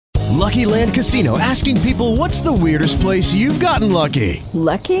Lucky Land Casino, asking people, what's the weirdest place you've gotten lucky?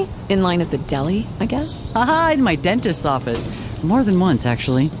 Lucky? In line at the deli, I guess? Aha, in my dentist's office. More than once,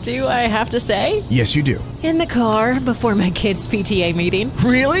 actually. Do I have to say? Yes, you do. In the car before my kids' PTA meeting.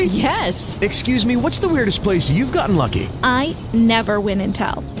 Really? Yes. Excuse me, what's the weirdest place you've gotten lucky? I never win and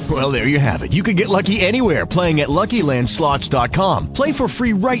tell. Well, there you have it. You can get lucky anywhere, playing at LuckyLandSlots.com. Play for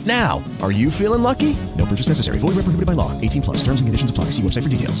free right now. Are you feeling lucky? No purchase necessary. Void where prohibited by law. 18 plus. Terms and conditions apply. See website for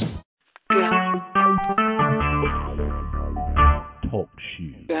details. Talk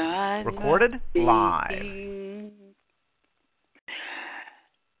show. Recorded live.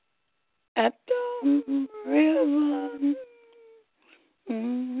 At the river,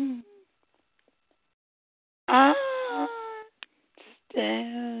 I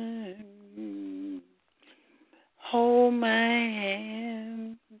stand, hold my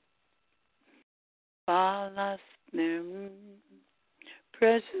hand, while I stand,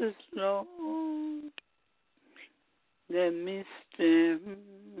 precious Lord, let me stand,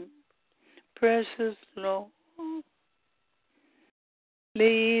 precious Lord.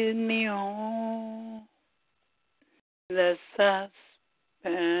 Lead me on, lest I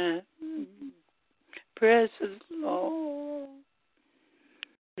stand, precious Lord.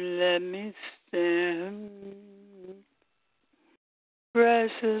 Let me stand,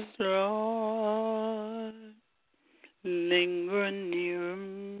 precious Lord. Linger near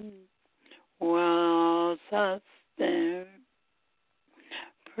while I stand,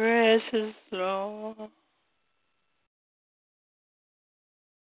 precious Lord.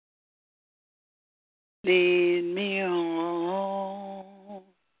 Lead me on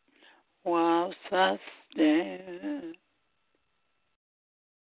whilst I stand.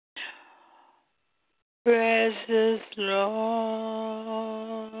 Precious Lord,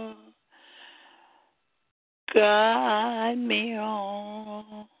 guide me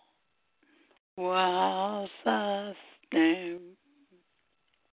on whilst I stand.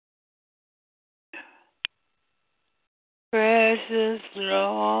 Precious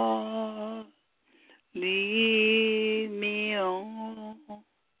Lord, lead me on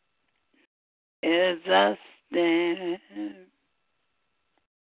as I stand.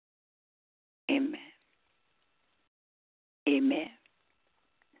 Amen. Amen.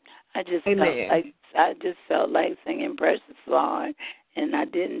 I just felt like singing Precious Lord, and I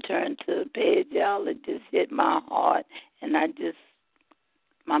didn't turn to the page, y'all. It just hit my heart, and I just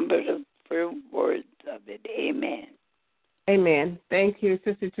remembered the first words of it. Amen. Amen. Thank you,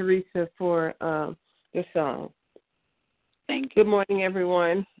 Sister Teresa, for the song. Thank you. Good morning,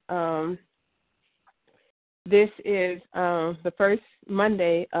 everyone. This is the first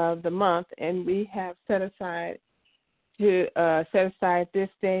Monday of the month, and we have set aside this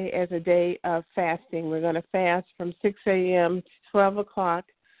day as a day of fasting. We're going to fast from 6 a.m. to 12 o'clock,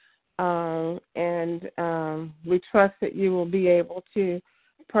 and we trust that you will be able to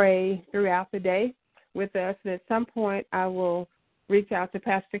pray throughout the day with us. And at some point, I will reach out to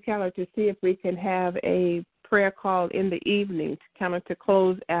Pastor Keller to see if we can have a prayer call in the evening to kind of to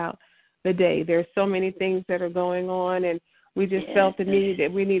close out the day. There's so many things that are going on, and we just felt the need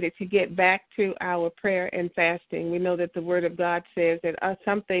that we needed to get back to our prayer and fasting. We know that the Word of God says that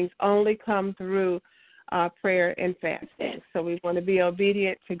some things only come through prayer and fasting. So we want to be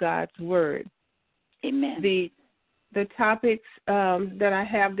obedient to God's Word. Amen. The topics that I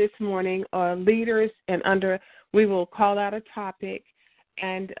have this morning are leaders, and we will call out a topic,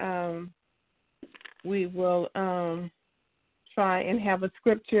 and we will try and have a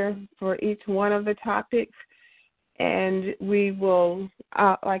scripture for each one of the topics, and we will,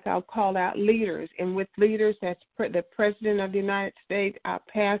 I'll call out leaders, and with leaders, that's the President of the United States, our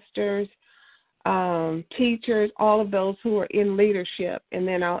pastors, teachers, all of those who are in leadership, and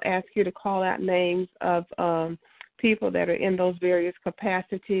then I'll ask you to call out names of people that are in those various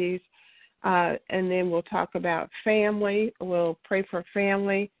capacities, and then we'll talk about family. We'll pray for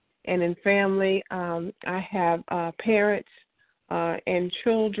family, and in family, I have parents and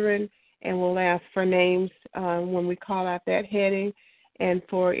children, and we'll ask for names when we call out that heading, and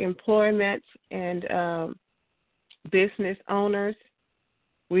for employment and business owners,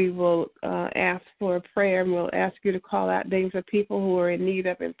 we will ask for a prayer, and we'll ask you to call out names of people who are in need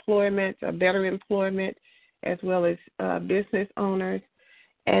of employment, or better employment, as well as business owners.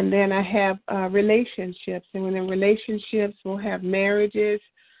 And then I have relationships, and within relationships, we'll have marriages,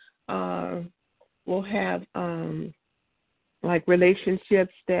 we'll have like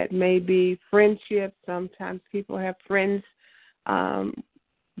relationships that may be friendships. Sometimes people have friends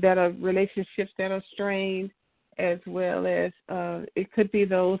that are relationships that are strained, as well as it could be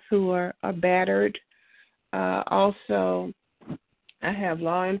those who are battered. Also, I have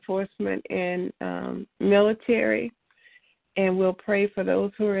law enforcement and military, and we'll pray for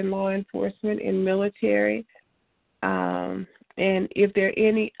those who are in law enforcement and military. And if there are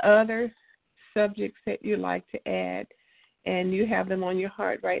any other subjects that you'd like to add and you have them on your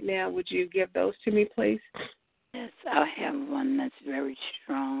heart right now, would you give those to me, please? Yes, I have one that's very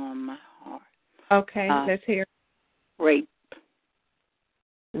strong on my heart. Okay, let's hear. Rape.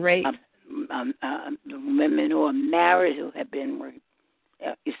 Rape. Women who are married who have been raped.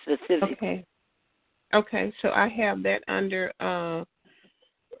 Specifically. Okay, so I have that under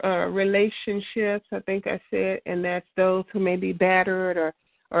relationships, I think I said, and that's those who may be battered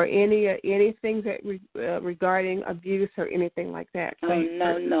or anything that regarding abuse or anything like that. So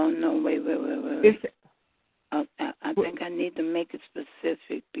no, wait. I think I need to make it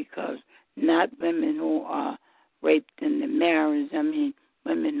specific because not women who are raped in the marriage. I mean,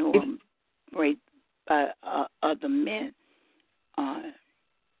 women who are raped by other men.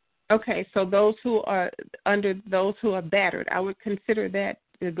 Okay, so those who are battered, I would consider that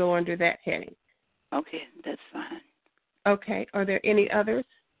to go under that heading. Okay, that's fine. Okay, are there any others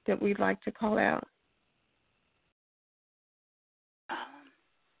that we'd like to call out?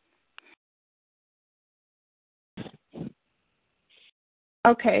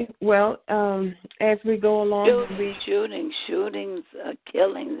 Okay, well, as we go along, shootings,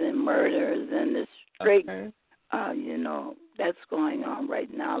 killings, and murders in the street. Okay. That's going on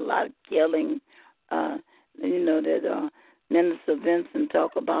right now. A lot of killing. That Minister Vincent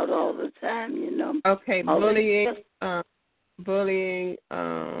talk about all the time. Okay, bullying.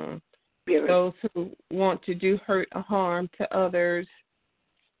 Those who want to do hurt or harm to others.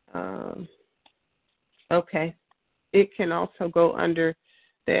 Okay, it can also go under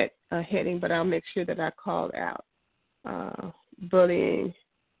that heading, but I'll make sure that I call out bullying.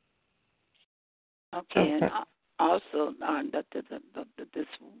 Okay. And also, this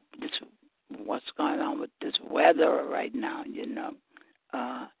what's going on with this weather right now,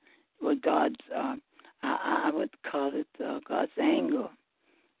 with God's, I would call it God's anger,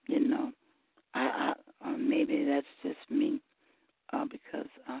 maybe that's just me, because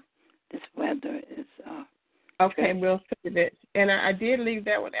this weather is. Okay, we'll say that. And I did leave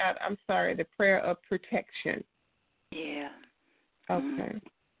that one out. I'm sorry, the prayer of protection. Yeah. Okay. Mm-hmm.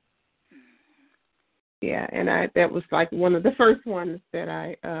 Yeah, and that was like one of the first ones that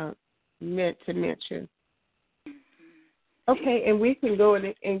I meant to mention. Okay, and we can go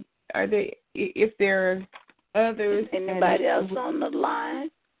and are they, if there are others. Is anybody else on the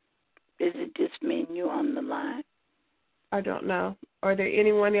line? Is it just me and you on the line? I don't know. Are there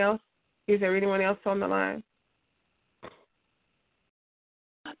anyone else? Is there anyone else on the line?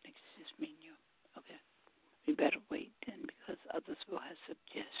 I think it's just me and you. Okay. We better wait then because others will have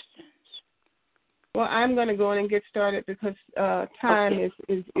suggestions. Well, I'm going to go in and get started because time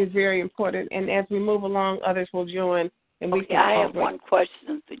is very important. And as we move along, others will join. And we can I have one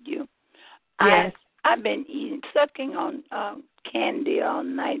question for you. Yes. I've been sucking on candy all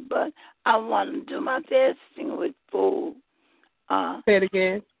night, but I want to do my fasting with food. Say it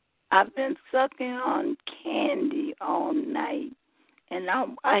again. I've been sucking on candy all night, and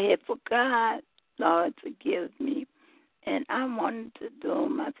I had forgot. Lord, forgive me. And I wanted to do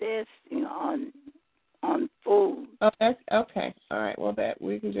my fasting on food. Oh, that's okay. All right. Well,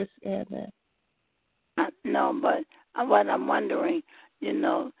 we can just add that. No, but what I'm wondering,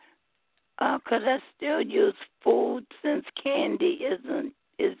 could I still use food since candy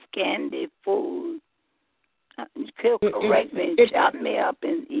is candy food? Correct me, chop me up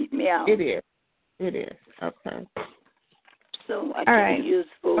and eat me out. It is. Okay. So I can use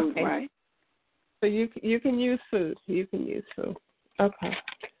food, okay. Right? So you can use food. Okay.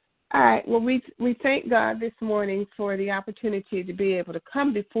 All right. Well, we thank God this morning for the opportunity to be able to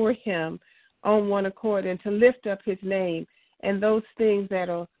come before Him on one accord and to lift up His name and those things that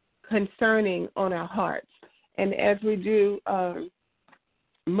are concerning on our hearts. And as we do on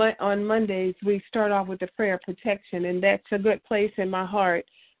Mondays, we start off with the prayer of protection, and that's a good place in my heart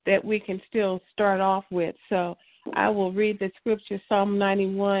that we can still start off with. So I will read the scripture, Psalm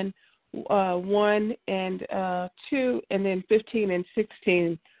 91, 1 and 2, and then 15 and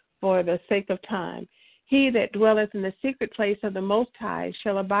 16 for the sake of time. He that dwelleth in the secret place of the Most High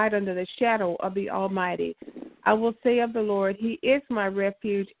shall abide under the shadow of the Almighty. I will say of the Lord, He is my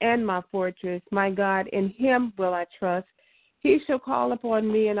refuge and my fortress. My God, in Him will I trust. He shall call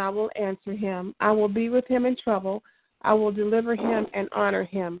upon me, and I will answer him. I will be with him in trouble. I will deliver him and honor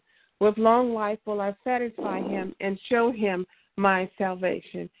him. With long life will I satisfy him and show him my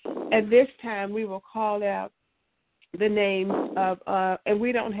salvation. At this time, we will call out the names of, and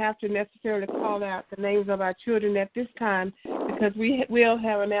we don't have to necessarily call out the names of our children at this time, because we will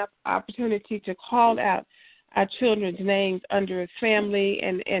have an opportunity to call out our children's names under family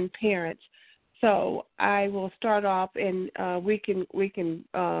and parents. So I will start off, and we can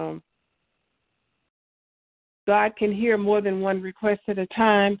God can hear more than one request at a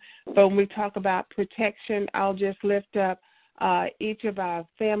time. But when we talk about protection, I'll just lift up each of our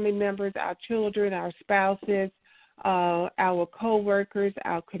family members, our children, our spouses, our co-workers,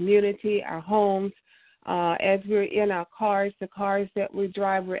 our community, our homes. As we're in our cars, the cars that we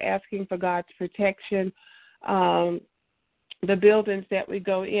drive, we're asking for God's protection. The buildings that we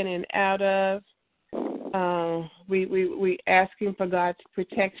go in and out of, we asking for God's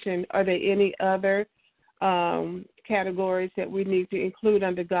protection. Are there any other categories that we need to include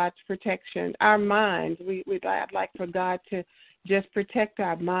under God's protection? Our minds, I'd like for God to just protect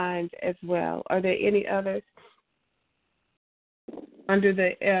our minds as well. Are there any others under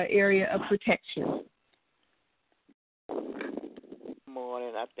the area of protection?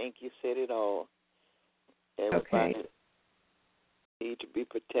 Morning. I think you said it all. Everybody need to be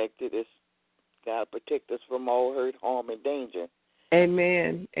protected. God protect us from all hurt, harm, and danger.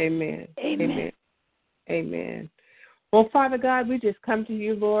 Amen. Amen. Amen. Amen. Well, Father God, we just come to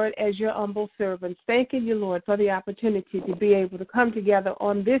you, Lord, as your humble servants, thanking you, Lord, for the opportunity to be able to come together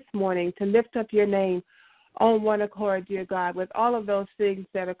on this morning to lift up your name on one accord, dear God, with all of those things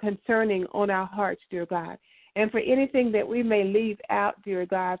that are concerning on our hearts, dear God. And for anything that we may leave out, dear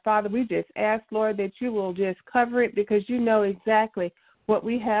God, Father, we just ask, Lord, that you will just cover it, because you know exactly what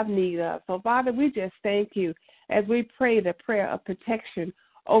we have need of. So, Father, we just thank you as we pray the prayer of protection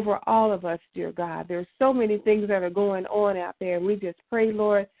over all of us, dear God. There's so many things that are going on out there. We just pray,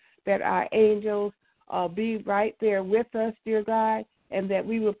 Lord, that our angels be right there with us, dear God, and that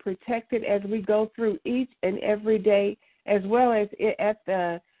we will protect it as we go through each and every day, as well as at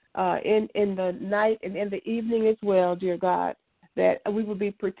the in the night and in the evening as well, dear God, that we will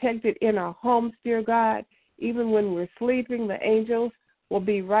be protected in our homes, dear God. Even when we're sleeping, the angels will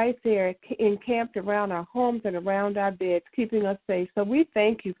be right there encamped around our homes and around our beds, keeping us safe. So we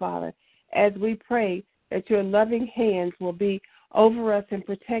thank you, Father, as we pray that your loving hands will be over us and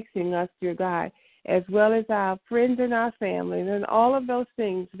protecting us, dear God, as well as our friends and our families and all of those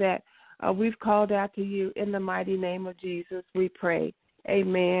things that we've called out to you. In the mighty name of Jesus, we pray.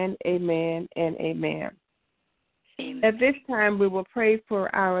 Amen, amen, and amen. Amen. At this time, we will pray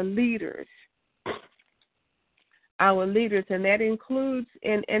for our leaders. Our leaders, and that includes,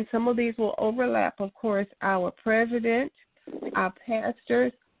 and some of these will overlap, of course, our president, our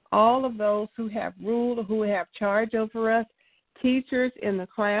pastors, all of those who have rule, who have charge over us, teachers in the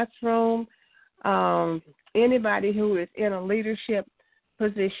classroom, anybody who is in a leadership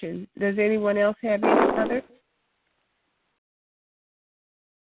position. Does anyone else have any other?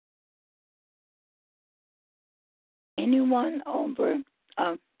 Anyone over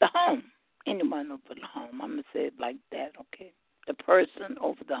the home. Anyone over the home. I'm going to say it like that, okay? The person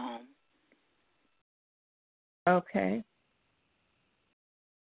over the home. Okay.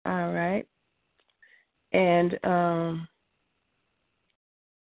 All right. And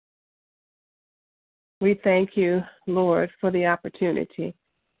we thank you, Lord, for the opportunity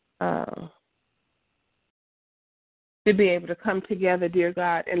to be able to come together, dear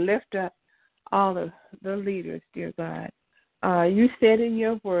God, and lift up all of the leaders, dear God. You said in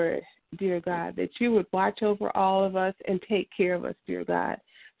your word, dear God, that you would watch over all of us and take care of us, dear God.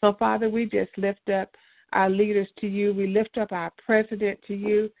 So, Father, we just lift up our leaders to you. We lift up our president to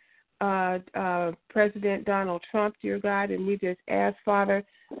you, President Donald Trump, dear God, and we just ask, Father,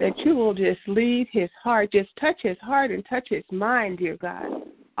 that you will just lead his heart, just touch his heart and touch his mind, dear God.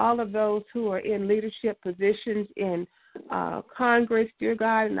 All of those who are in leadership positions in Congress, dear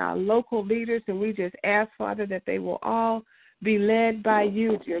God, and our local leaders, and we just ask, Father, that they will all be led by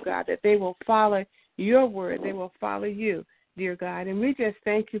you, dear God, that they will follow your word. They will follow you, dear God. And we just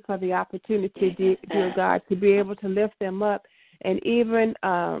thank you for the opportunity, dear God, to be able to lift them up. And even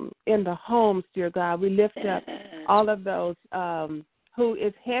in the homes, dear God, we lift up all of those who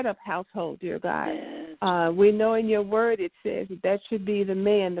is head of household, dear God. We know in your word it says that should be the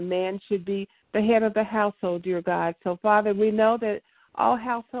man. The man should be the head of the household, dear God. So, Father, we know that all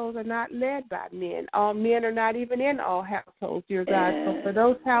households are not led by men. All men are not even in all households, dear God. So for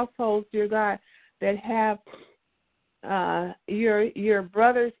those households, dear God, that have your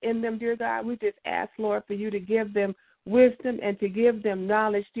brothers in them, dear God, we just ask, Lord, for you to give them wisdom and to give them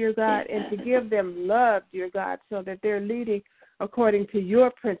knowledge, dear God, and to give them love, dear God, so that they're leading according to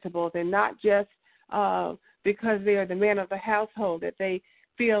your principles and not just because they are the man of the household, that they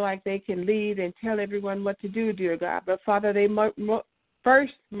feel like they can lead and tell everyone what to do, dear God. But, Father, they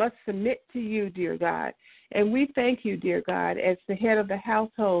first must submit to you, dear God. And we thank you, dear God, as the head of the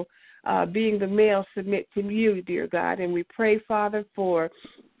household, being the male, submit to you, dear God. And we pray, Father, for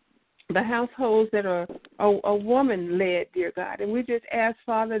the households that are woman-led, dear God. And we just ask,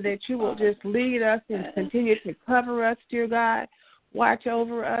 Father, that you will just lead us and continue to cover us, dear God, watch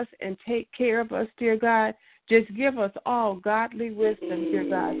over us and take care of us, dear God. Just give us all godly wisdom, dear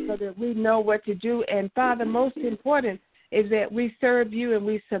God, so that we know what to do. And, Father, most important is that we serve you and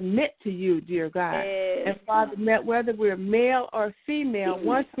we submit to you, dear God. And, Father, whether we're male or female,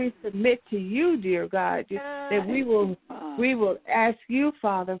 once we submit to you, dear God, that we will ask you,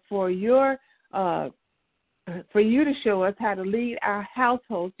 Father, for you to show us how to lead our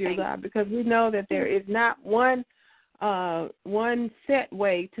households, dear God, because we know that there is not one set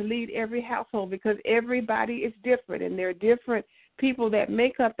way to lead every household, because everybody is different and there are different people that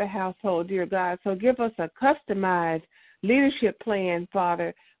make up the household, dear God. So give us a customized leadership plan,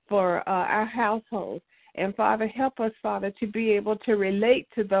 Father, for our households. And, Father, help us, Father, to be able to relate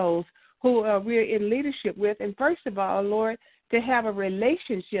to those who we're in leadership with. And, first of all, Lord, to have a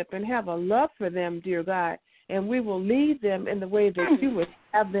relationship and have a love for them, dear God. And we will lead them in the way that you would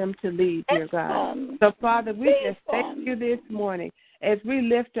have them to lead, dear God. So, Father, we just thank you this morning as we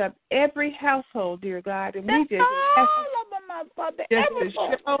lift up every household, dear God, and we just ask to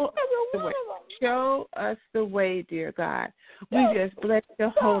show us the way, dear God. We just bless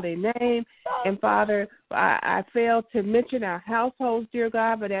your holy name. And, Father, I failed to mention our households, dear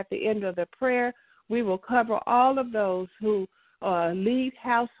God, but at the end of the prayer, we will cover all of those who lead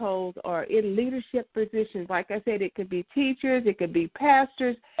households or in leadership positions. Like I said, it could be teachers, it could be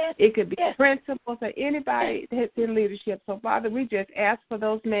pastors, it could be principals, or anybody that's in leadership. So, Father, we just ask for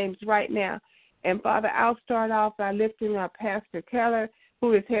those names right now. And, Father, I'll start off by lifting up Pastor Keller,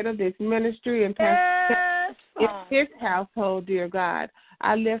 who is head of this ministry, and Pastor in his household, dear God.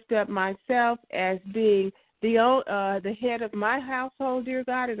 I lift up myself as being the head of my household, dear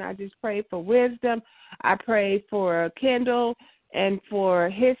God, and I just pray for wisdom. I pray for Kendall and for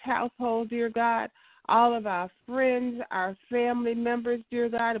his household, dear God. All of our friends, our family members, dear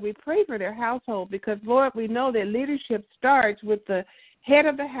God, we pray for their household because, Lord, we know that leadership starts with the head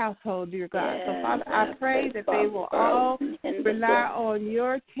of the household, dear God. So, Father, I pray that they will all rely on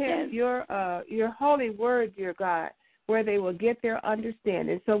your holy word, dear God, where they will get their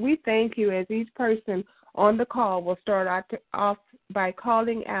understanding. So we thank you as each person on the call will start off by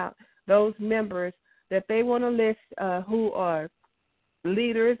calling out those members that they want to list who are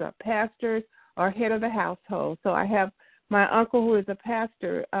leaders or pastors or head of the household. So I have my uncle who is a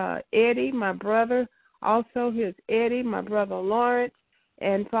pastor, Eddie, my brother, also his Eddie, my brother Lawrence,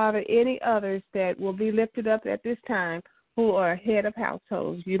 and, Father, any others that will be lifted up at this time who are head of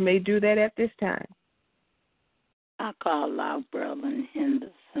households. You may do that at this time. I call out Brother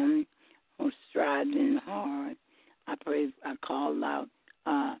Henderson, who's striving hard. I call out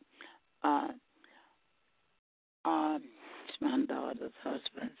my daughter's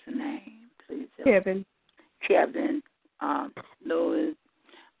husband's name, please. Kevin. Lewis.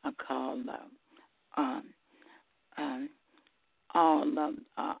 I call out all of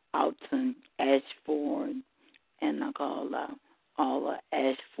Alton Ashford, and I call out all of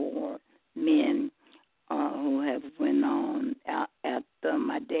Ashford men who have went on after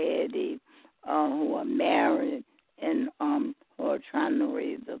my daddy, who are married and who are trying to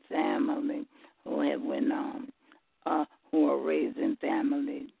raise a family, who have went on, who are raising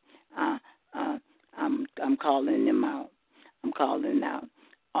families. I'm calling them out. I'm calling out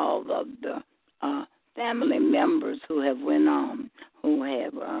all of the family members who have went on, who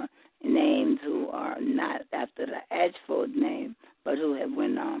have names who are not after the Ashford name, but who have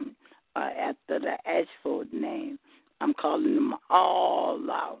went on after the Ashford name. I'm calling them all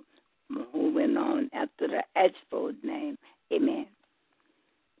out who went on after the Ashford name. Amen.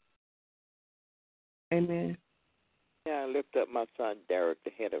 Amen. Yeah, I lift up my son Derek,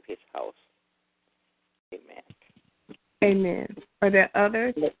 the head of his house. Amen. Amen. Are there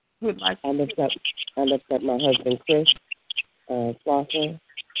others who would like to? I lift up my husband Chris Slaughter.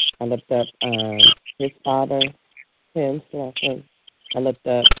 I lift up his father, Tim Slaughter. I lift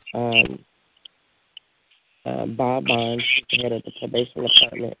up Bob Barnes, the head of the probation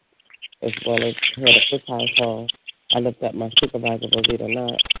department, as well as the head of his household. I lift up my supervisor, Rosita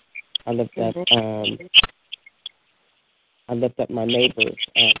Knott. I lift up my neighbors,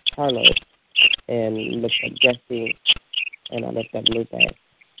 Carlos, and lift up Jesse, and I lift up Lupe.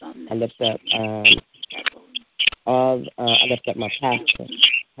 I lift up I lift up my pastor,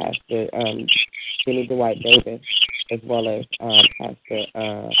 Jenny Dwight Davis, as well as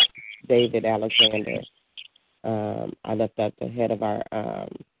Pastor David Alexander. I lift up the head of our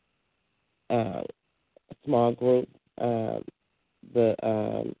small group, the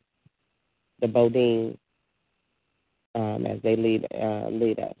Bodine, as they lead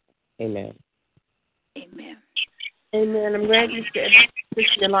us. Amen. Amen. Amen. I'm glad you said this,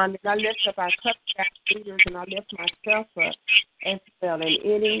 Yolanda. I lift up our cupcake leaders, and I lift myself up as well, and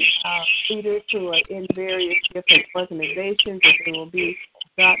any leaders who are in various different organizations, that they will be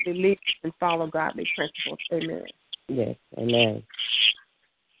godly leaders and follow godly principles. Amen. Yes. Amen.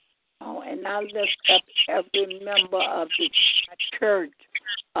 Oh, and I lift up every member of the church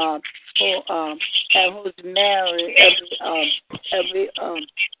who's married, every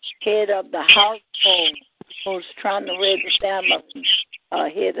head of the household who's trying to raise a family,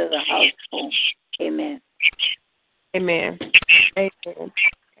 head of the household. Amen. Amen. Amen.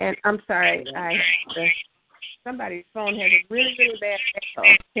 And I'm sorry, somebody's phone has a really, really bad echo.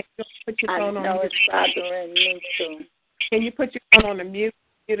 Can you put your phone on? I know it's bothering me too. Can you put your phone on the mute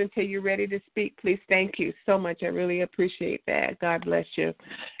until you're ready to speak, please? Thank you so much. I really appreciate that. God bless you.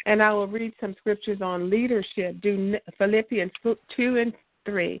 And I will read some scriptures on leadership. Philippians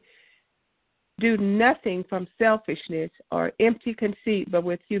 2:3. Do nothing from selfishness or empty conceit, but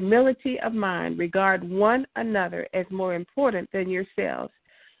with humility of mind, regard one another as more important than yourselves.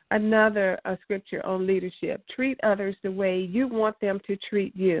 Another scripture on leadership. Treat others the way you want them to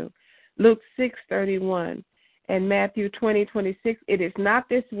treat you. Luke 6:31. And Matthew 20:26, it is not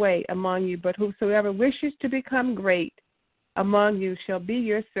this way among you, but whosoever wishes to become great among you shall be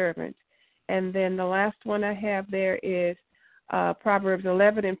your servant. And then the last one I have there is Proverbs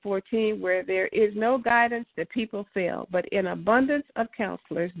 11:14, where there is no guidance, the people fail, but in abundance of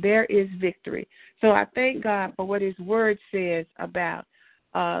counselors there is victory. So I thank God for what his word says about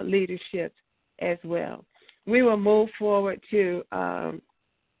leadership as well. We will move forward to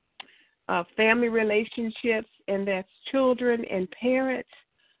family relationships, and that's children and parents.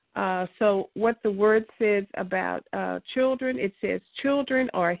 So what the word says about children, it says children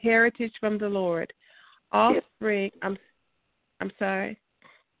are a heritage from the Lord. Offspring, I'm sorry.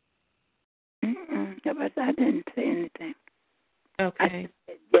 I didn't say anything. Okay.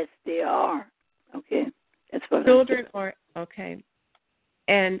 Yes, they are. Okay. That's what children are, okay.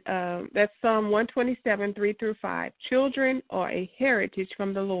 And that's Psalm 127, 3-5. Children are a heritage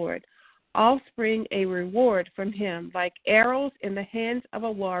from the Lord. Offspring a reward from him. Like arrows in the hands of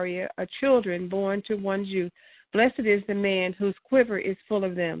a warrior are children born to one's youth. Blessed is the man whose quiver is full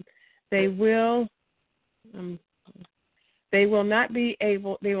of them. They will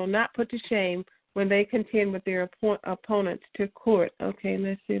not put to shame when they contend with their opponents to court. Okay,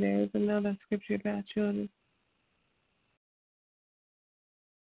 let's see. There is another scripture about children.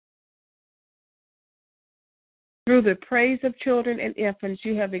 Through the praise of children and infants,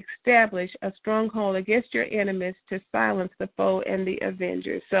 you have established a stronghold against your enemies to silence the foe and the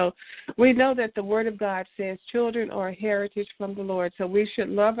avenger. So we know that the Word of God says children are a heritage from the Lord. So we should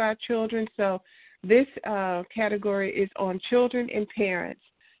love our children. So this category is on children and parents.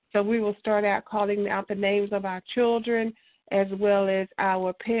 So we will start out calling out the names of our children as well as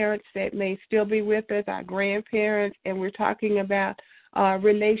our parents that may still be with us, our grandparents, and we're talking about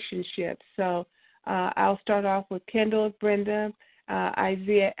relationships. So I'll start off with Kendall, Brenda,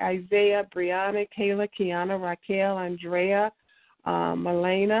 Isaiah, Brianna, Kayla, Kiana, Raquel, Andrea,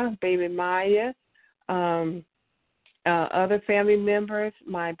 Melena, baby Maya, other family members,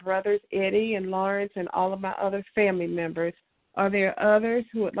 my brothers Eddie and Lawrence, and all of my other family members. Are there others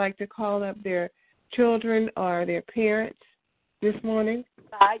who would like to call up their children or their parents this morning?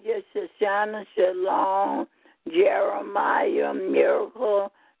 Maya, Shoshana, Shalom, Jeremiah,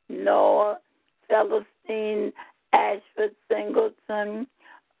 Miracle, Noah, Celestine, Ashford, Singleton,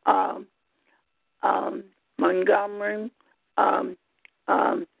 Montgomery,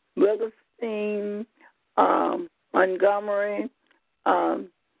 Williston, Montgomery,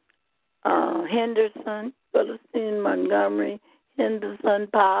 Henderson, Williston, Montgomery, Henderson,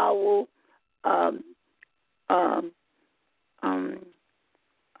 Powell,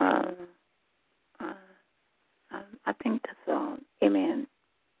 I think that's all. Amen.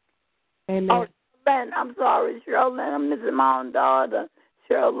 Amen. Oh, Shirlyn, I'm sorry, Shirlyn. I'm missing my own daughter,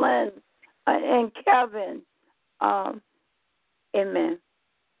 Shirlyn, and Kevin. Amen.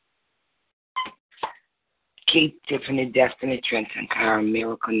 Keith, Tiffany, Destiny, Trenton, Kara,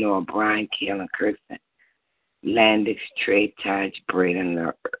 Miracle, Noah, Brian, Keelan, Kirsten, Landis, Trey, Taj,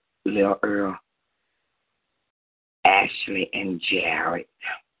 Braden, Lil Earl, Ashley, and Jared.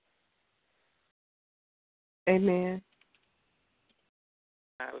 Amen.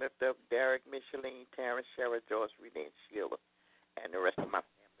 I lift up Derek, Micheline, Terrence, Shara, Joyce, Renee, and Sheila, and the rest of my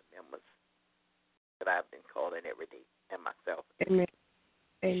family members that I've been calling every day, and myself. Amen.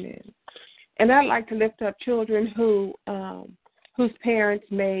 Amen. And I'd like to lift up children whose parents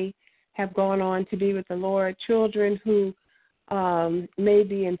may have gone on to be with the Lord, children who may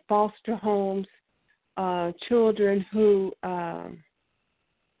be in foster homes, children who are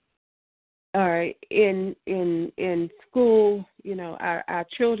in school, our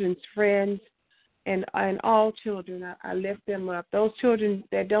children's friends, and all children. I lift them up. Those children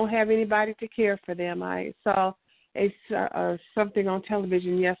that don't have anybody to care for them. I saw something on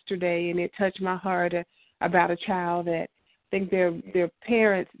television yesterday, and it touched my heart about a child that I think their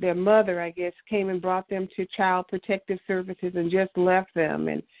parents, their mother, I guess, came and brought them to Child Protective Services and just left them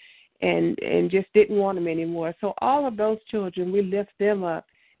and just didn't want them anymore. So all of those children, we lift them up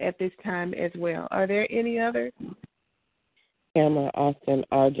at this time as well. Are there any others? Emma, Austin,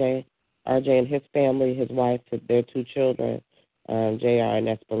 RJ and his family, his wife, their two children, JR and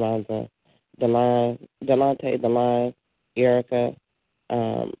Esperanza, Delante, Erica.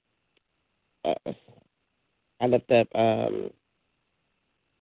 I looked up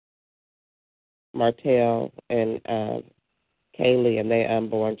Martell and Kaylee and their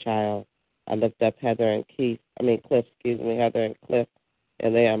unborn child. I looked up Cliff, Heather and Cliff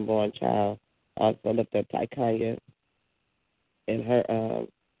and their unborn child. I also looked up Tykanya and her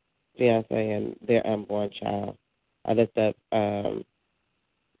fiance and their unborn child. I looked up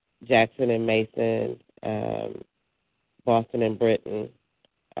Jackson and Mason, Boston and Britton,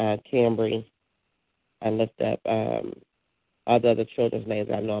 Cambry. I looked up all the other children's names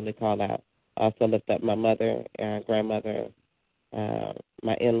I normally call out. I also looked up my mother and grandmother,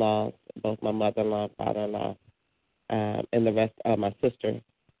 my in-laws, both my mother-in-law and father-in-law, and the rest of my sister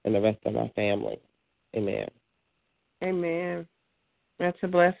and the rest of my family. Amen. Amen. That's a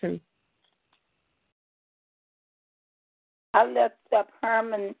blessing. I left up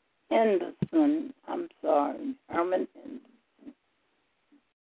Herman Henderson. Herman Henderson.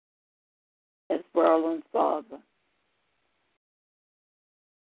 It's Berlin's father.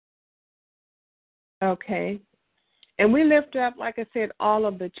 Okay. And we lift up, like I said, all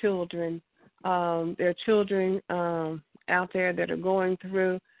of the children. There are children out there that are going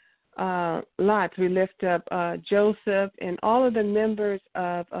through lots. We lift up Joseph and all of the members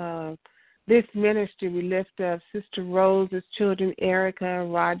of this ministry. We lift up Sister Rose's children, Erica,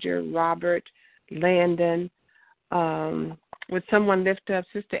 Roger, Robert, Landon. Would someone lift up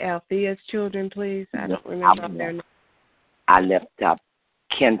Sister Althea's children, please? I don't remember their names. I lift up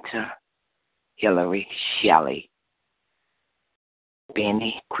Kenta, Hillary, Shelley,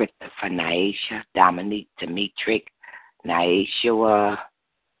 Benny, Christopher, Naisha, Dominique, Demetric, Naisha,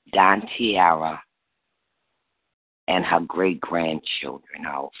 Don Tiara, and her great-grandchildren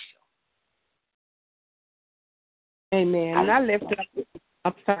also. Amen. And I lift up,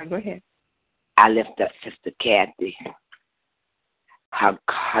 I'm sorry, go ahead. I lift up Sister Kathy, her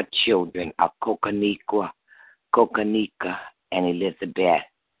children are Kokanika, and Elizabeth,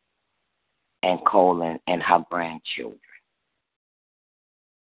 and Colin, and her grandchildren.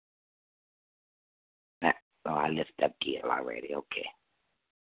 So I lift up Gil already, okay.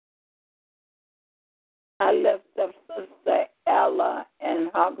 I lift up Sister Ella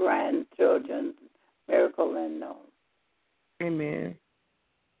and her grandchildren, Miracle and Noel. Amen.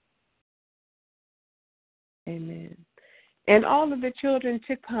 Amen. And all of the children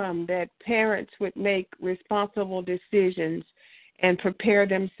to come, that parents would make responsible decisions and prepare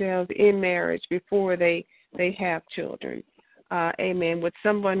themselves in marriage before they have children. Amen. Would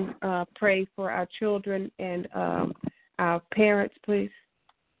someone pray for our children and our parents, please?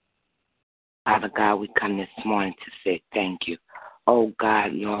 Father God, we come this morning to say thank you. Oh,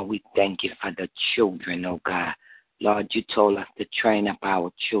 God, Lord, we thank you for the children, oh, God. Lord, you told us to train up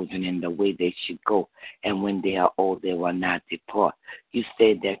our children in the way they should go, and when they are old, they will not depart. You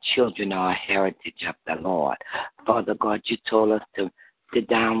said that children are a heritage of the Lord. Father God, you told us to sit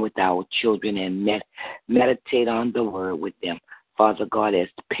down with our children and meditate on the word with them. Father God, as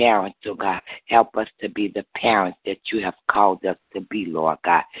parents, oh God, help us to be the parents that you have called us to be, Lord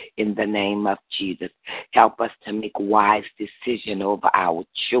God, in the name of Jesus. Help us to make wise decisions over our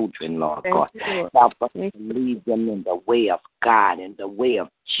children, Lord God. Help us to lead them in the way of God, in the way of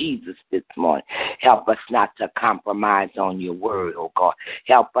Jesus this morning. Help us not to compromise on your word, oh God.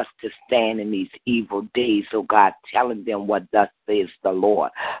 Help us to stand in these evil days, oh God, telling them what thus says the Lord.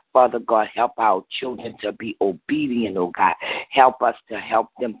 Father God, help our children to be obedient, oh God. Help us to help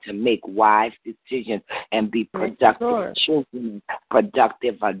them to make wise decisions and be productive children,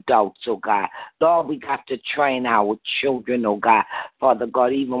 productive adults, oh God. Lord, we got to train our children, oh God. Father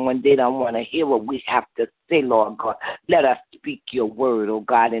God, even when they don't want to hear what we have to say, Lord God, let us speak your word, oh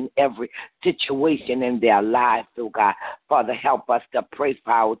God, in every situation in their lives, oh God. Father, help us to pray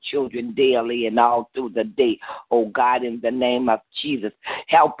for our children daily and all through the day, oh God, in the name of Jesus.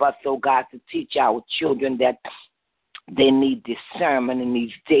 Help us, oh God, to teach our children that they need discernment in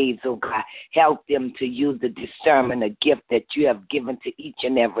these days, oh God. Help them to use the discernment, a gift that you have given to each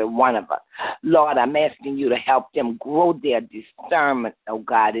and every one of us. Lord, I'm asking you to help them grow their discernment, oh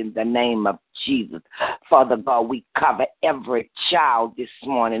God, in the name of Jesus. Father God, we cover every child this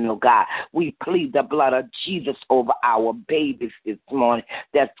morning, oh God. We plead the blood of Jesus over our babies this morning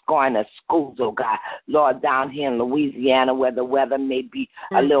that's going to schools, oh God. Lord, down here in Louisiana where the weather may be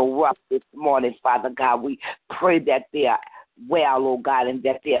a little rough this morning, Father God, we pray that they are well, oh God, and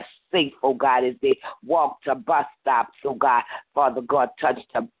that they're safe, oh God, as they walk to bus stops, oh God. Father God, touch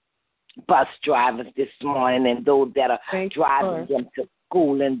the bus drivers this morning and those that are driving them to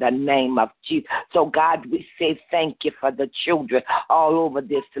school in the name of Jesus. So, God, we say thank you for the children all over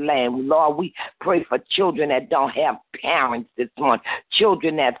this land. Lord, we pray for children that don't have parents this morning,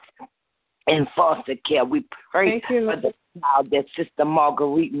 children that's in foster care. We pray for the child that Sister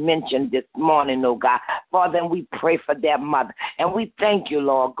Marguerite mentioned this morning, oh God. Father, and we pray for their mother. And we thank you,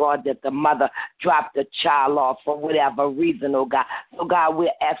 Lord God, that the mother dropped the child off for whatever reason, oh God. So, God, we're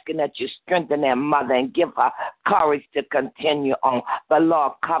asking that you strengthen their mother and give her courage to continue on. But,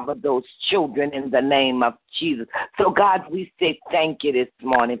 Lord, cover those children in the name of Jesus. So, God, we say thank you this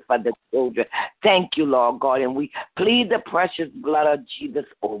morning for the children. Thank you, Lord God, and we plead the precious blood of Jesus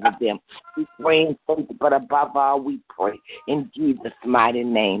over them. We pray and thank you, but above all, we pray in Jesus' mighty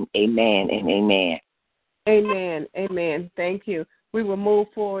name. Amen and amen. Amen. Amen. Thank you. We will move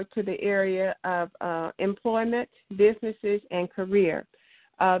forward to the area of employment, businesses, and career.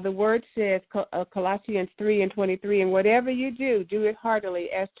 The word says, Colossians 3:23, and whatever you do, do it heartily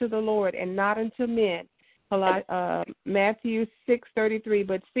as to the Lord and not unto men. Matthew 6:33,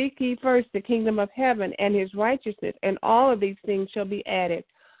 but seek ye first the kingdom of heaven and his righteousness, and all of these things shall be added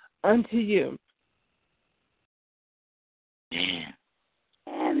unto you.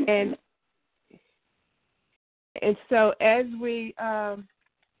 And so as we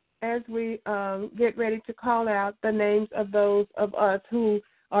get ready to call out the names of those of us who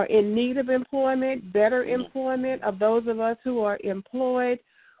are in need of employment, better employment, of those of us who are employed,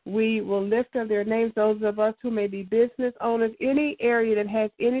 we will lift up their names, those of us who may be business owners, any area that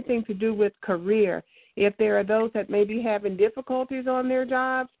has anything to do with career. If there are those that may be having difficulties on their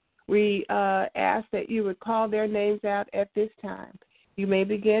jobs, we ask that you would call their names out at this time. You may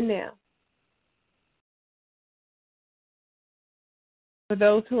begin now. For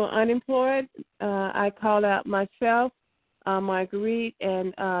those who are unemployed, I call out myself, Marguerite,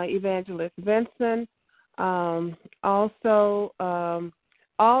 and Evangelist Vincent. Also,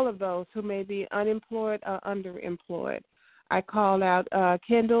 all of those who may be unemployed or underemployed. I call out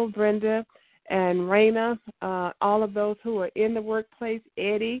Kendall, Brenda, and Raina, all of those who are in the workplace,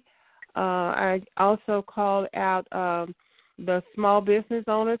 Eddie. I also called out the small business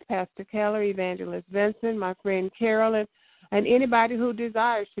owners, Pastor Keller, Evangelist Vincent, my friend Carolyn, and anybody who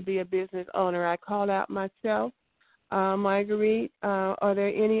desires to be a business owner. I call out myself, Marguerite. Are there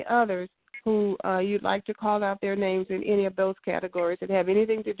any others who you'd like to call out their names in any of those categories that have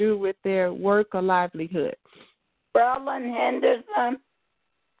anything to do with their work or livelihood? Berlin Henderson.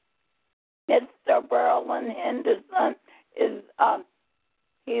 Mr. Berlin Henderson is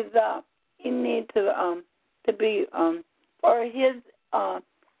he needs to be for his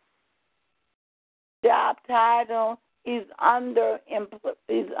job title. He's underpaid.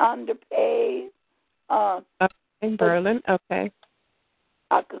 In Berlin, okay.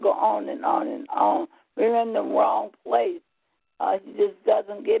 I could go on and on and on. We're in the wrong place. He just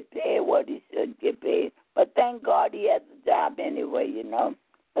doesn't get paid what he should get paid. But thank God he has a job anyway, you know.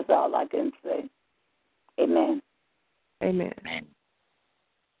 That's all I can say. Amen. Amen.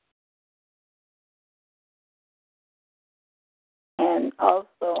 And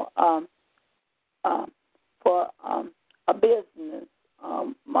also for a business,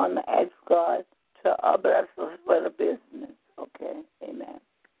 I'm going to ask God to bless us for the business. Okay, amen.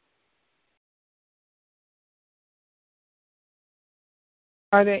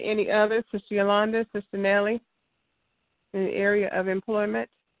 Are there any others, Sister Yolanda, Sister Nellie, in the area of employment,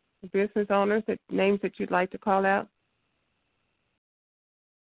 business owners, names that you'd like to call out?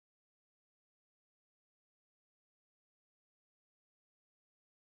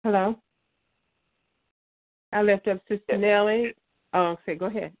 Hello? I lift up Sister Nellie. Oh, okay, go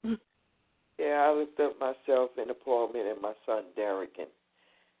ahead. Yeah, I lift up myself in employment and my son Derek and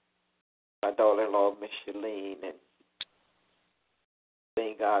my daughter-in-law Miss Shalene, and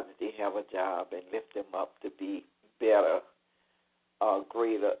thank God that they have a job and lift them up to be better,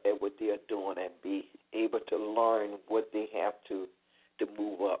 greater at what they are doing and be able to learn what they have to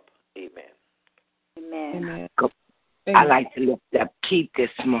move up. Amen. Amen. I'd like to lift up Keith this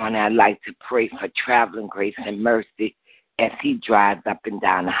morning. I'd like to pray for traveling grace and mercy as he drives up and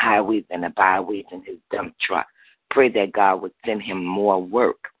down the highways and the byways in his dump truck. Pray that God would send him more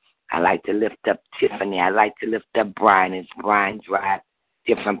work. I'd like to lift up Tiffany. I'd like to lift up Brian as Brian drives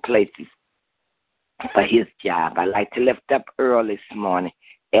different places for his job. I'd like to lift up Earl this morning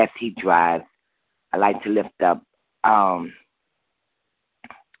as he drives. I'd like to lift up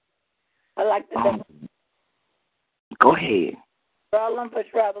go ahead. Problem for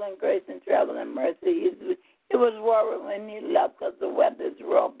traveling grace and traveling mercy. It was worried when he left because the weather's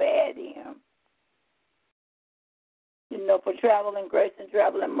real bad here. You know, for traveling grace and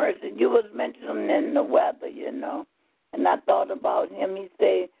traveling mercy. You was mentioning the weather, you know. And I thought about him. He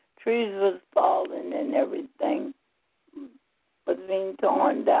said trees was falling and everything was being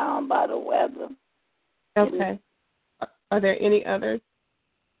torn down by the weather. Okay. Are there any others?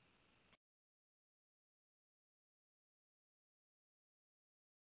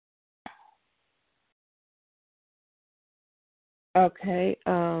 Okay.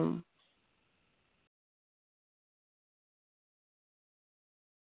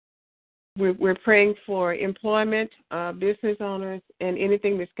 We're praying for employment, business owners, and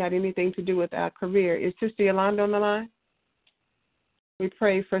anything that's got anything to do with our career. Is Sister Yolanda on the line? We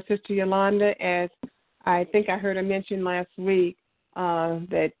pray for Sister Yolanda, as I think I heard her mention last week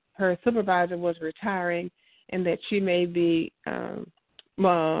that her supervisor was retiring and that she may be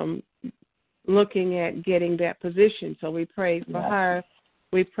looking at getting that position. So we pray for her.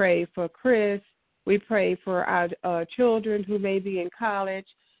 We pray for Chris. We pray for our children who may be in college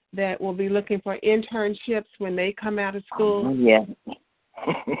that will be looking for internships when they come out of school. Yeah.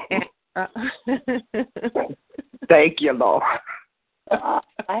 Thank you, Lord.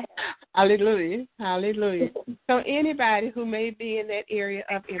 Hallelujah. Hallelujah. So anybody who may be in that area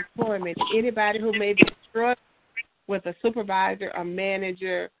of employment, anybody who may be struggling with a supervisor, a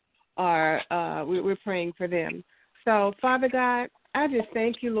manager, or we're praying for them. So, Father God, I just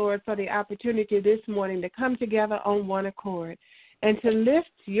thank you, Lord, for the opportunity this morning to come together on one accord and to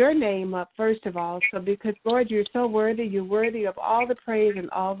lift your name up, first of all, so because, Lord, you're so worthy. You're worthy of all the praise and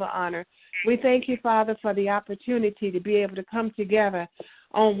all the honor. We thank you, Father, for the opportunity to be able to come together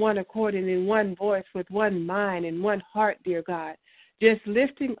on one accord and in one voice with one mind and one heart, dear God, just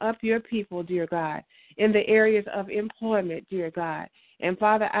lifting up your people, dear God, in the areas of employment, dear God. And,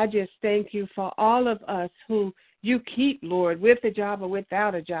 Father, I just thank you for all of us who you keep, Lord, with a job or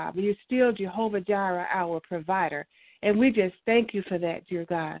without a job. You're still Jehovah Jireh, our provider. And we just thank you for that, dear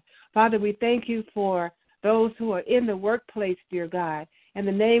God. Father, we thank you for those who are in the workplace, dear God, and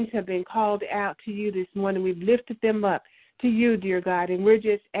the names have been called out to you this morning. We've lifted them up to you, dear God, and we're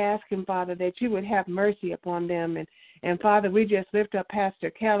just asking, Father, that you would have mercy upon them. And Father, we just lift up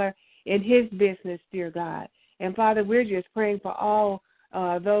Pastor Keller in his business, dear God. And, Father, we're just praying for all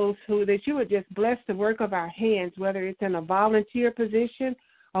those who, that you would just bless the work of our hands, whether it's in a volunteer position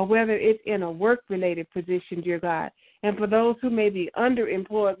or whether it's in a work-related position, dear God. And for those who may be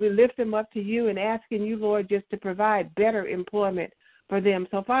underemployed, we lift them up to you and asking you, Lord, just to provide better employment for them.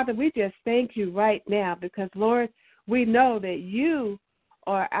 So, Father, we just thank you right now because, Lord, we know that you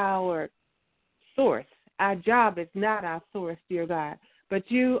are our source. Our job is not our source, dear God,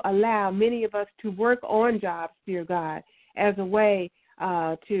 but you allow many of us to work on jobs, dear God, as a way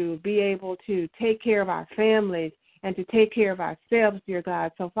to be able to take care of our families and to take care of ourselves, dear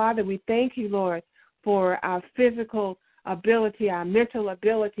God. So, Father, we thank you, Lord, for our physical ability, our mental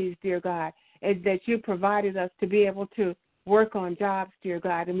abilities, dear God, and that you provided us to be able to work on jobs, dear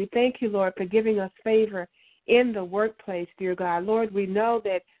God. And we thank you, Lord, for giving us favor in the workplace, dear God. Lord, we know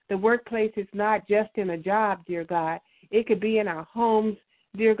that the workplace is not just in a job, dear God. It could be in our homes,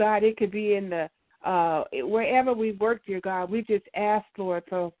 dear God. It could be in the wherever we work, dear God. We just ask, Lord,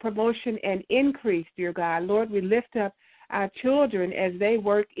 for promotion and increase, dear God. Lord, we lift up our children as they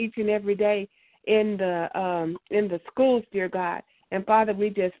work each and every day in the schools, dear God. And, Father, we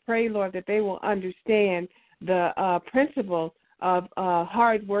just pray, Lord, that they will understand the principle of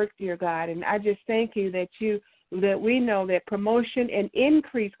hard work, dear God. And I just thank you that we know that promotion and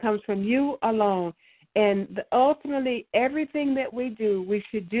increase comes from you alone. And ultimately, everything that we do, we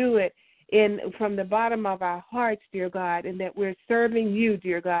should do it from the bottom of our hearts, dear God, and that we're serving you,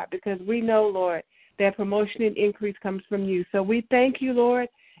 dear God, because we know, Lord, that promotion and increase comes from you. So we thank you, Lord,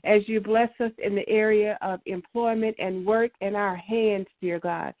 as you bless us in the area of employment and work in our hands, dear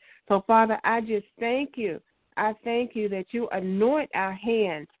God. So, Father, I just thank you. I thank you that you anoint our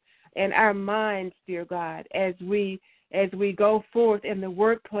hands and our minds, dear God, as we go forth in the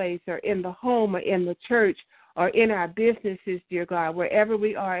workplace or in the home or in the church or in our businesses, dear God, wherever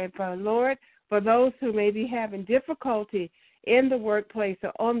we are. And for Lord, for those who may be having difficulty in the workplace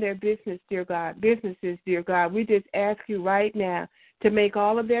or on their businesses, dear God, we just ask you right now to make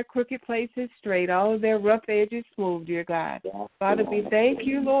all of their crooked places straight, all of their rough edges smooth, dear God. Father, we thank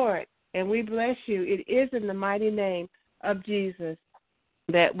you, Lord, and we bless you. It is in the mighty name of Jesus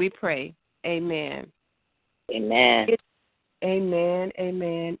that we pray. Amen. Amen. Amen,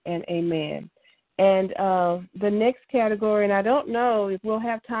 amen, and amen. And the next category, and I don't know if we'll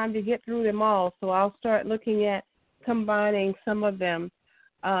have time to get through them all, so I'll start looking at combining some of them.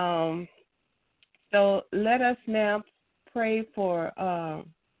 So let us now pray for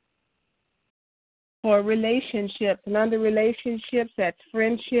relationships. And under relationships, that's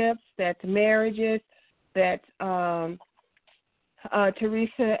friendships, that's marriages, that's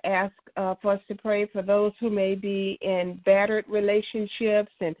Teresa asked for us to pray for those who may be in battered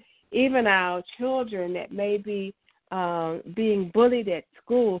relationships, and even our children that may be being bullied at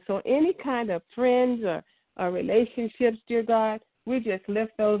school. So any kind of friends or relationships, dear God, we just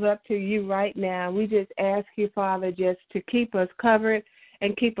lift those up to you right now. We just ask you, Father, just to keep us covered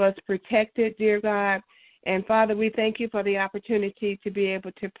and keep us protected, dear God. And, Father, we thank you for the opportunity to be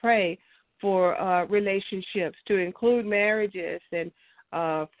able to pray for relationships, to include marriages and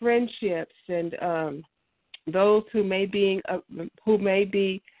friendships and those who may be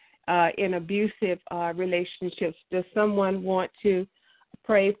in abusive relationships. Does someone want to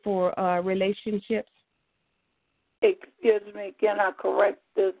pray for relationships? Excuse me, can I correct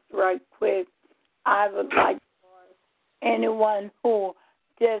this right quick? I would like for anyone who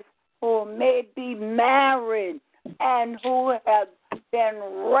may be married and who have been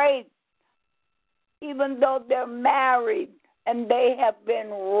raped, even though they're married and they have been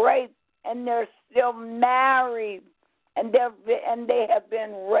raped and they're still married, and they have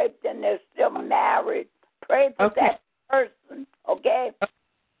been raped and they're still married. Pray for that person, okay?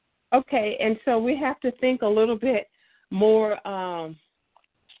 Okay, and so we have to think a little bit more,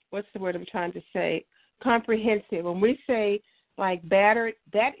 what's the word I'm trying to say, comprehensive. When we say, like, battered,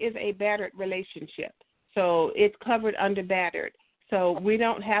 that is a battered relationship. So it's covered under battered. So we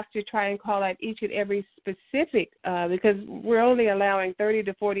don't have to try and call out each and every specific because we're only allowing 30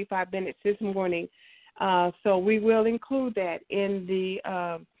 to 45 minutes this morning. So we will include that in the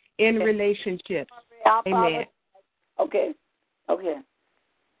in relationships. Amen. Okay,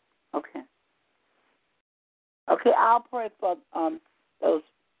 I'll pray for those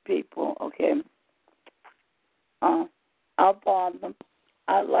people, okay? Our Father,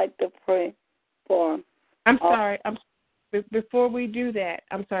 I'd like to pray for... Before we do that,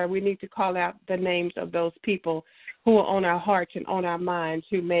 we need to call out the names of those people who are on our hearts and on our minds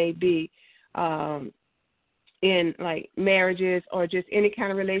who may be in, like, marriages or just any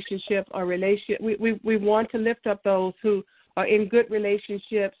kind of relationship or we want to lift up those who are in good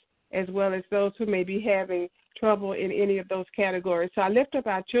relationships as well as those who may be having trouble in any of those categories. So I lift up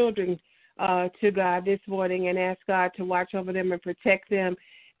our children to God this morning and ask God to watch over them and protect them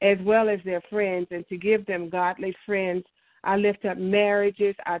as well as their friends and to give them godly friends. I lift up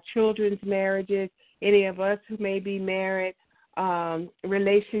marriages, our children's marriages, any of us who may be married,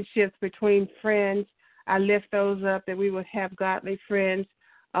 relationships between friends. I lift those up that we would have godly friends.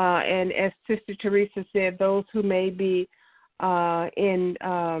 And as Sister Teresa said, those who may be in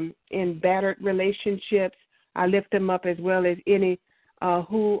battered relationships, I lift them up as well as any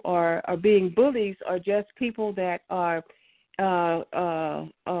who are being bullies or just people that are kind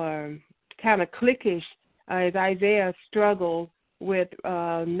of cliquish, as Isaiah struggled with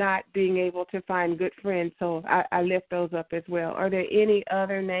not being able to find good friends. So I lift those up as well. Are there any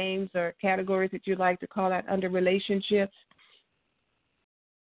other names or categories that you'd like to call out under relationships?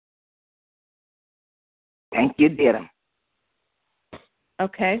 Thank you, dear.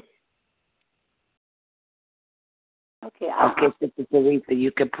 Okay. Okay, Sister Teresa,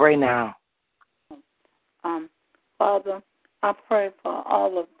 you can pray now. Father, I pray for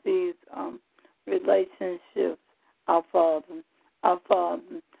all of these relationships, our Father,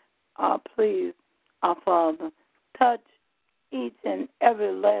 please, our Father, touch each and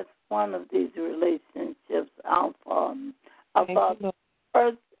every last one of these relationships, our Father. Our Father,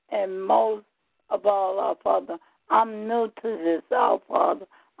 first and most of all, our Father, I'm new to this, our Father.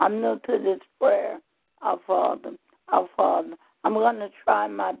 I'm new to this prayer, our Father. Our Father, I'm going to try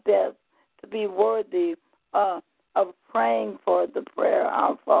my best to be worthy of praying for the prayer,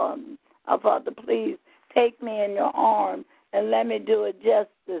 our Father. Our Father, please take me in your arms and let me do it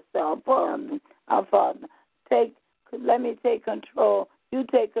justice, our Father. Our Father, let me take control. You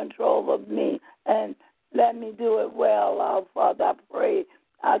take control of me and let me do it well, our Father. I pray.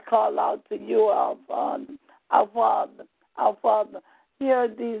 I call out to you, our Father. Our Father. Our Father. Here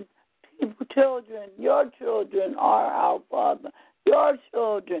these children, your children are our Father. Your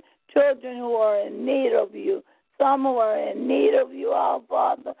children, children who are in need of you. Some who are in need of you, our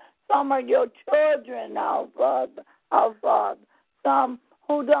Father. Some are your children, our Father. Our Father. Some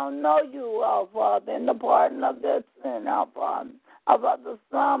who don't know you, our Father, in the pardon of their sin, our Father. Our Father,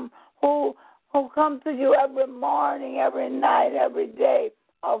 some who come to you every morning, every night, every day,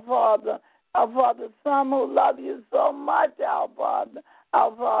 our Father. Our Father, some who love you so much, our Father.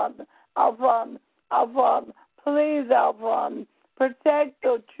 Our Father. Our Father, our Father, please, our Father, protect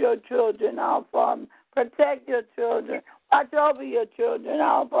your children, our Father. Protect your children. Watch over your children,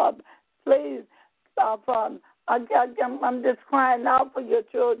 our Father. Please, our Father. I'm just crying out for your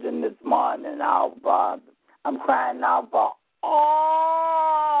children this morning, our Father. I'm crying out for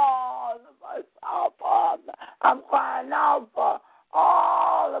all of us, our Father. I'm crying out for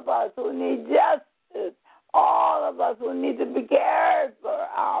all of us who need justice. All of us who need to be cared for,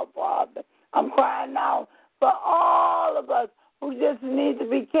 our Father. I'm crying out for all of us who just need to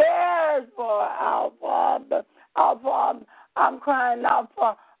be cared for, our Father. Our Father, I'm crying out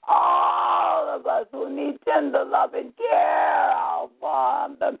for all of us who need tender love and care, our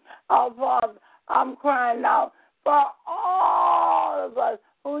Father. Our Father, I'm crying out for all of us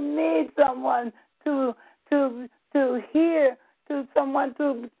who need someone to hear, to someone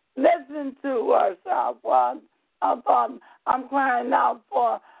to listen to us, our Father. Our Father, I'm crying out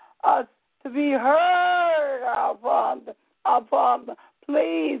for us to be heard, our Father. Our Father,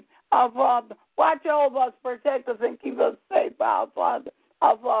 please, our Father, watch over us, protect us, and keep us safe, our Father.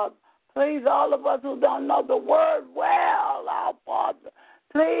 Our Father, please, all of us who don't know the word well, our Father,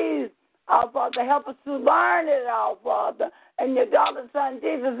 please, our Father, help us to learn it, our Father. In your daughter's son,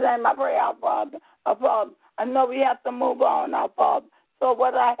 Jesus' name, I pray, our Father. Our Father, I know we have to move on, our Father. So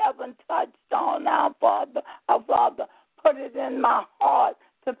what I haven't touched on, our Father, put it in my heart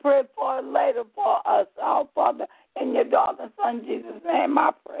to pray for later for us, our Father. In your daughter's son, Jesus' name,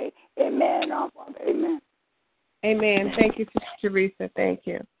 I pray. Amen, our Father. Amen. Amen. Thank you, Sister Teresa. Thank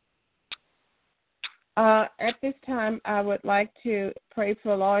you. At this time, I would like to pray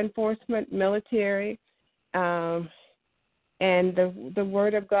for law enforcement, military, and the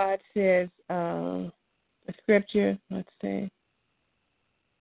Word of God says, the Scripture, let's see.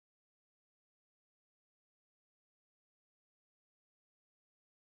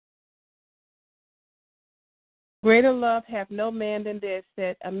 Greater love hath no man than this,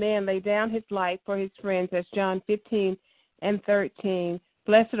 that a man lay down his life for his friends, as John 15:13.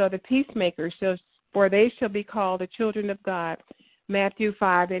 Blessed are the peacemakers, for they shall be called the children of God. Matthew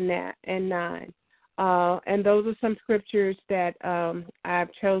 5:9. And those are some scriptures that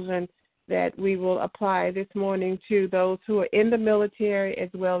I've chosen that we will apply this morning to those who are in the military as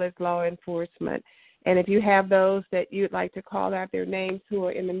well as law enforcement. And if you have those that you'd like to call out their names who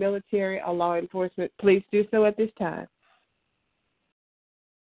are in the military or law enforcement, please do so at this time.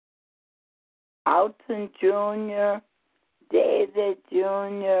 Alton Jr., David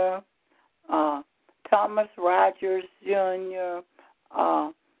Jr., Thomas Rogers Jr.,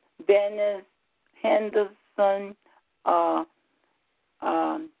 Dennis Henderson,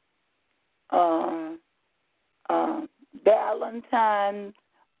 Valentine,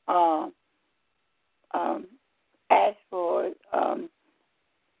 Ashford,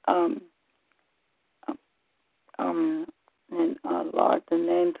 and Lord, the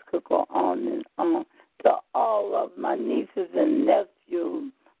names could go on and on. To all of my nieces and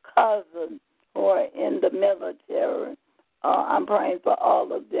nephews, cousins who are in the military, I'm praying for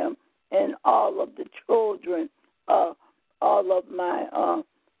all of them and all of the children, all of my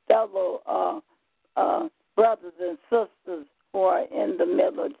fellow brothers and sisters who are in the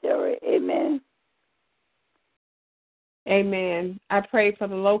military. Amen. Amen. I pray for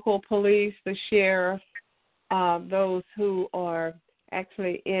the local police, the sheriff, those who are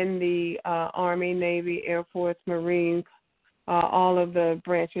actually in the Army, Navy, Air Force, Marines, all of the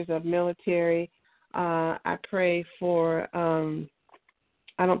branches of military. I pray for,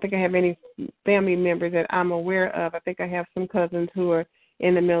 I don't think I have any family members that I'm aware of. I think I have some cousins who are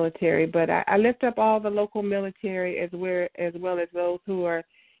in the military, but I lift up all the local military as well as those who are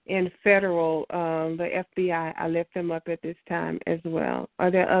in federal, the FBI. I lift them up at this time as well.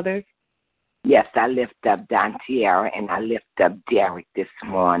 Are there others? Yes, I lift up Don Tierra and I lift up Derek this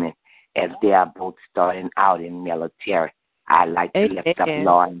morning as they are both starting out in military. I like to lift up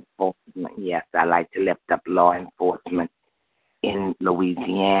law enforcement. Yes, I like to lift up law enforcement in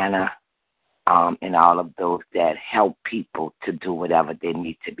Louisiana and all of those that help people to do whatever they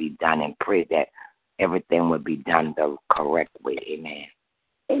need to be done, and pray that everything will be done the correct way. Amen.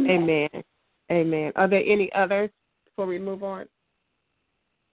 Amen. Amen. Are there any others before we move on?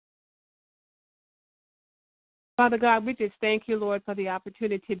 Father God, we just thank you, Lord, for the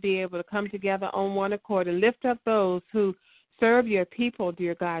opportunity to be able to come together on one accord and lift up those who serve your people,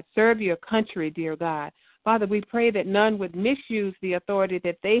 dear God, serve your country, dear God. Father, we pray that none would misuse the authority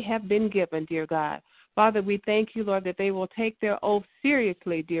that they have been given, dear God. Father, we thank you, Lord, that they will take their oath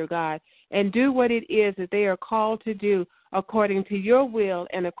seriously, dear God, and do what it is that they are called to do according to your will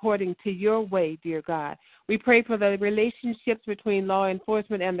and according to your way, dear God. We pray for the relationships between law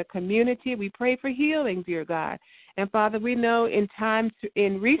enforcement and the community. We pray for healing, dear God. And Father, we know in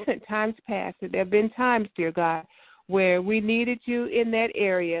recent times past that there have been times, dear God, where we needed you in that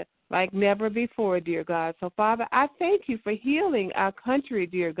area like never before, dear God. So, Father, I thank you for healing our country,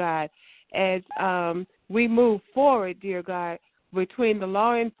 dear God, as we move forward, dear God, between the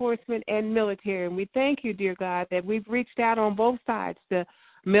law enforcement and military. And we thank you, dear God, that we've reached out on both sides. The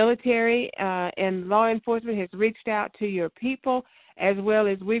military and law enforcement has reached out to your people, as well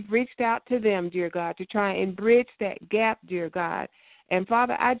as we've reached out to them, dear God, to try and bridge that gap, dear God. And,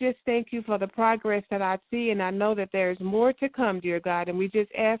 Father, I just thank you for the progress that I see, and I know that there's more to come, dear God. And we just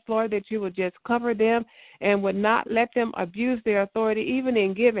ask, Lord, that you would just cover them and would not let them abuse their authority, even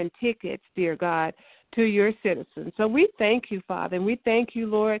in giving tickets, dear God, to your citizens. So we thank you, Father, and we thank you,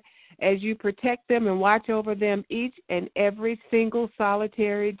 Lord, as you protect them and watch over them each and every single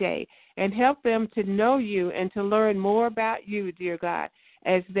solitary day, and help them to know you and to learn more about you, dear God,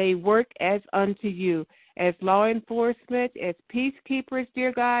 as they work as unto you, as law enforcement, as peacekeepers,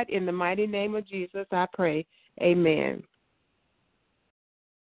 dear God. In the mighty name of Jesus, I pray. Amen.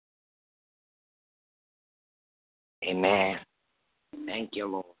 Amen. Thank you,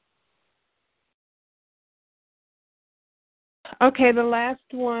 Lord. Okay, the last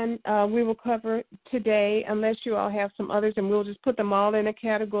one we will cover today, unless you all have some others, and we'll just put them all in a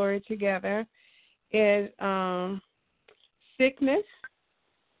category together, is sickness.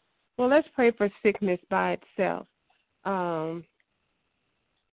 Well, let's pray for sickness by itself.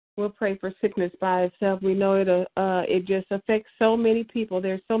 We'll pray for sickness by itself. We know it just affects so many people.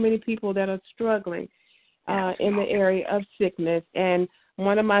 There's so many people that are struggling in the area of sickness. And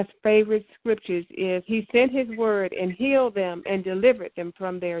one of my favorite scriptures is, he sent his word and healed them and delivered them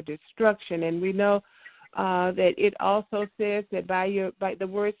from their destruction. And we know that it also says that the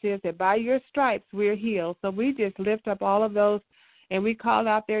word says that by your stripes we're healed. So we just lift up all of those, and we call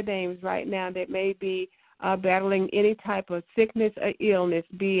out their names right now that may be battling any type of sickness or illness,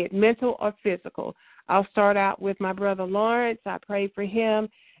 be it mental or physical. I'll start out with my brother Lawrence. I pray for him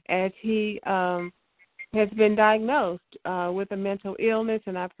as he has been diagnosed with a mental illness,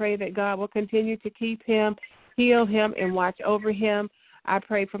 and I pray that God will continue to keep him, heal him, and watch over him. I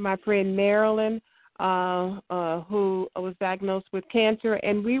pray for my friend Marilyn, who was diagnosed with cancer,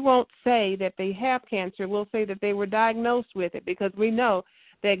 and we won't say that they have cancer. We'll say that they were diagnosed with it, because we know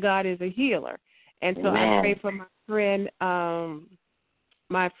that God is a healer. And so I pray for my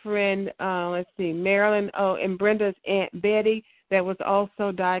friend, Marilyn, and Brenda's Aunt Betty, that was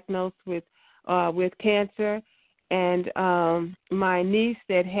also diagnosed with cancer, and my niece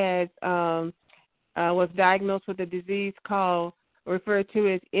that was diagnosed with a disease referred to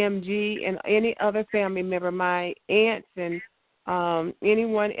as MG, and any other family member, my aunts and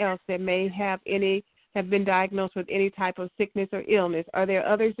anyone else that may have been diagnosed with any type of sickness or illness. Are there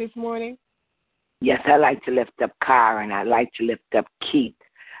others this morning? Yes, I like to lift up Karen. I like to lift up Keith.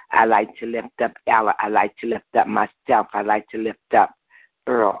 I like to lift up Ella. I like to lift up myself. I like to lift up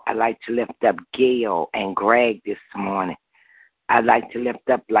Earl. I like to lift up Gail and Greg this morning. I like to lift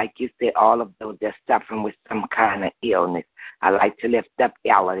up, like you said, all of those that are suffering with some kind of illness. I like to lift up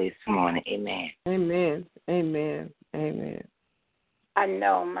Ella this morning. Amen. Amen. Amen. Amen. I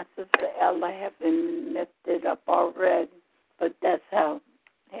know my sister Ella has been lifted up already, but that's how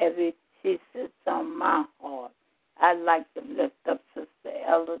heavy she sits on my heart. I'd like to lift up Sister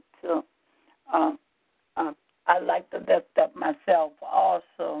Ella too. I'd like to lift up myself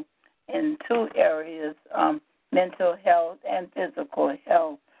also in two areas, mental health and physical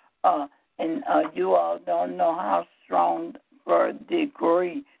health. And you all don't know how strong, for a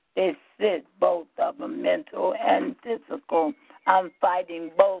degree, they sit, both of them, mental and physical. I'm fighting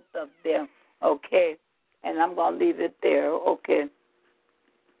both of them, okay? And I'm going to leave it there, okay?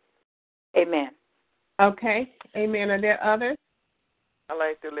 Amen. Okay, amen. Are there others? I'd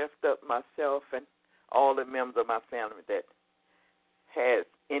like to lift up myself and all the members of my family that has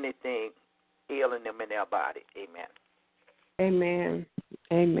anything ailing them in their body. Amen. Amen.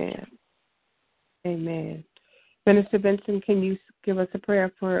 Amen. Amen. Minister Benson, can you give us a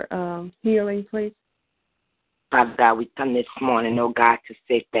prayer for healing, please? Father God, we come this morning, oh God, to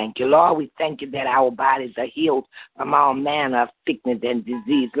say thank you. Lord, we thank you that our bodies are healed from all manner of sickness and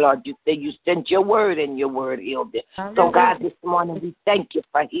disease. Lord, you say you sent your word and your word healed it. So God, this morning we thank you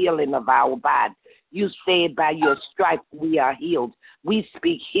for healing of our body. You said by your stripes we are healed. We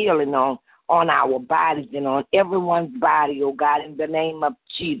speak healing on our bodies and on everyone's body, oh God, in the name of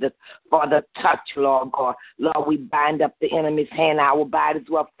Jesus, for the touch, Lord God. Lord, we bind up the enemy's hand. Our bodies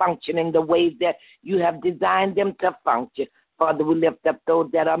will function in the ways that you have designed them to function. Father, we lift up those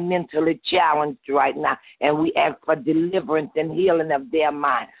that are mentally challenged right now, and we ask for deliverance and healing of their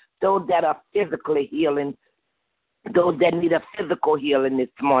mind. Those that are physically healing, those that need a physical healing this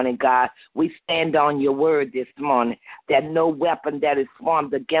morning, God, we stand on your word this morning that no weapon that is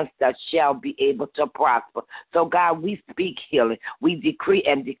formed against us shall be able to prosper. So, God, we speak healing. We decree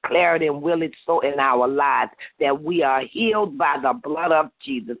and declare it and will it so in our lives that we are healed by the blood of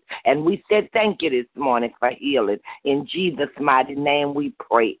Jesus. And we said thank you this morning for healing. In Jesus' mighty name we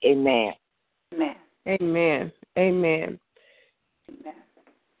pray. Amen. Amen. Amen. Amen. Amen.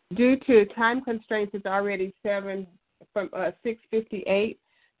 Due to time constraints, it's already 6:58.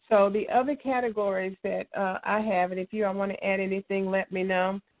 So the other categories that I have, and if you all want to add anything, let me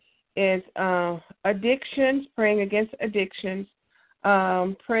know, is addictions, praying against addictions,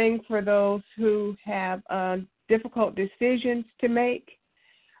 praying for those who have difficult decisions to make,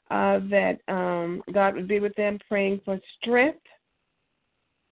 that God would be with them, praying for strength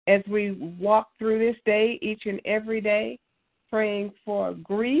as we walk through this day, each and every day. Praying for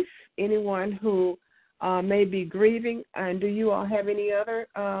grief, anyone who may be grieving. And do you all have any other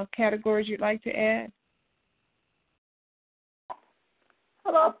categories you'd like to add?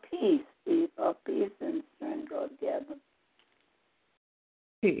 How about peace? Peace and strength go together.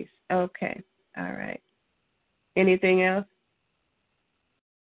 Peace. Okay. All right. Anything else?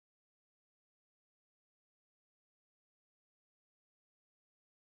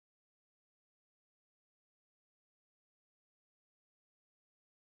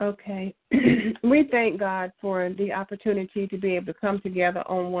 Okay. We thank God for the opportunity to be able to come together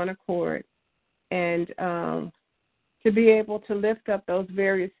on one accord and to be able to lift up those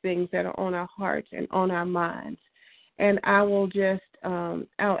various things that are on our hearts and on our minds. And I will just,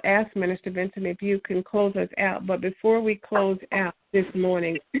 I'll ask Minister Vincent if you can close us out. But before we close out this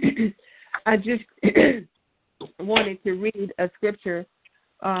morning, I just wanted to read a scripture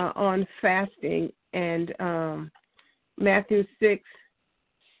on fasting and Matthew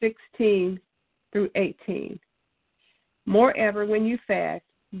 6:16 through 18. Moreover, when you fast,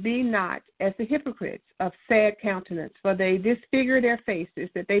 be not as the hypocrites of sad countenance, for they disfigure their faces,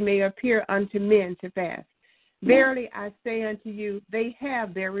 that they may appear unto men to fast. Verily I say unto you, they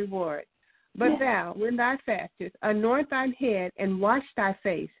have their reward. But thou, when thou fastest, anoint thine head and wash thy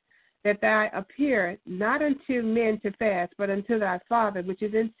face, that thou appear not unto men to fast, but unto thy Father which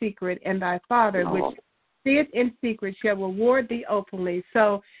is in secret, and thy Father which seeth in secret shall reward thee openly.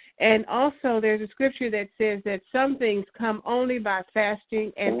 So, and also there's a scripture that says that some things come only by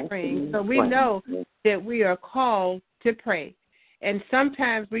fasting and praying. So we know that we are called to pray. And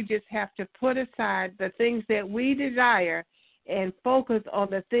sometimes we just have to put aside the things that we desire and focus on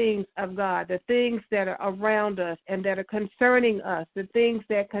the things of God, the things that are around us and that are concerning us, the things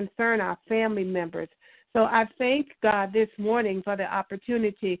that concern our family members. So I thank God this morning for the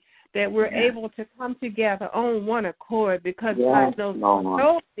opportunity that we're able to come together on one accord because God knows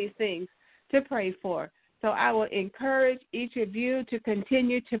so many things to pray for. So I will encourage each of you to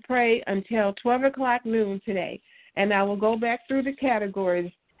continue to pray until 12 o'clock noon today. And I will go back through the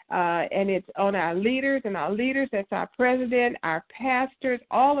categories, and it's on our leaders, that's our president, our pastors,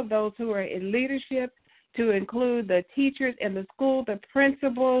 all of those who are in leadership, to include the teachers in the school, the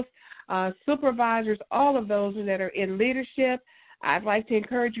principals, supervisors, all of those that are in leadership. I'd like to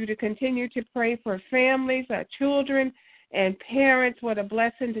encourage you to continue to pray for families, children, and parents. What a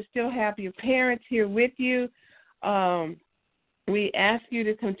blessing to still have your parents here with you. We ask you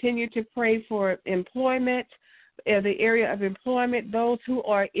to continue to pray for employment, the area of employment, those who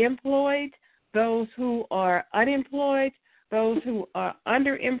are employed, those who are unemployed, those who are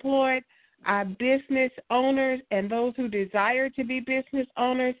underemployed, our business owners, and those who desire to be business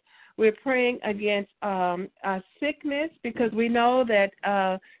owners. We're praying against sickness, because we know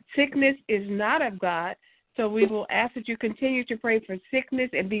that sickness is not of God. So we will ask that you continue to pray for sickness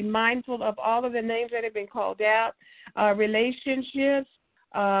and be mindful of all of the names that have been called out. Relationships.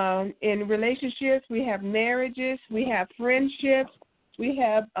 In relationships, we have marriages, we have friendships, we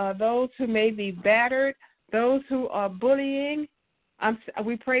have those who may be battered, those who are bullying.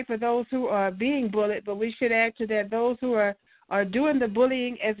 We pray for those who are being bullied, but we should add to that those who are doing the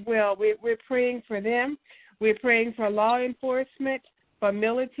bullying as well. We're praying for them. We're praying for law enforcement, for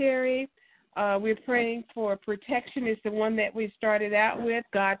military. We're praying for protection. Is the one that we started out with,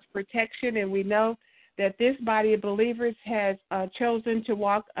 God's protection, and we know that this body of believers has chosen to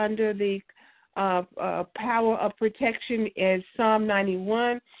walk under the power of protection as Psalm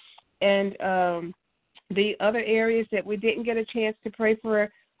 91, and the other areas that we didn't get a chance to pray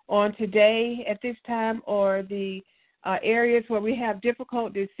for on today at this time, or the areas where we have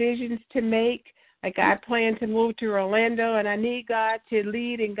difficult decisions to make. Like, I plan to move to Orlando, and I need God to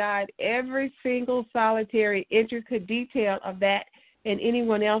lead and guide every single solitary intricate detail of that, and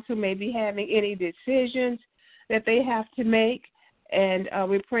anyone else who may be having any decisions that they have to make. And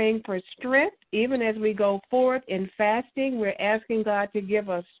we're praying for strength. Even as we go forth in fasting, we're asking God to give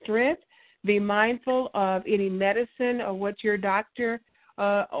us strength. Be mindful of any medicine or what your doctor's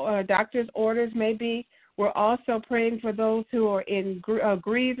orders may be. We're also praying for those who are in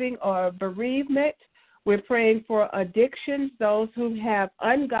grieving or bereavement. We're praying for addictions, those who have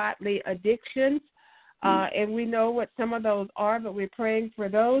ungodly addictions. And we know what some of those are, but we're praying for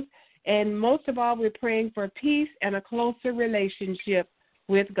those. And most of all, we're praying for peace and a closer relationship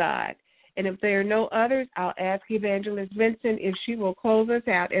with God. And if there are no others, I'll ask Evangelist Vincent if she will close us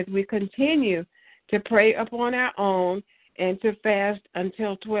out as we continue to pray upon our own and to fast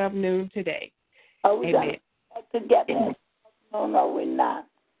until 12 noon today. Amen. Together. No, we're not.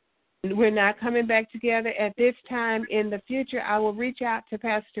 We're not coming back together at this time. In the future, I will reach out to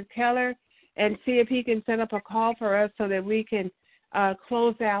Pastor Keller and see if he can set up a call for us so that we can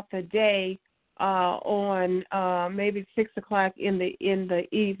close out the day on maybe 6 o'clock in the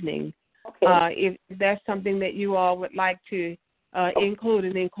evening. Okay. If that's something that you all would like to include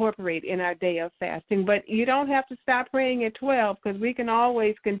and incorporate in our day of fasting. But you don't have to stop praying at 12, because we can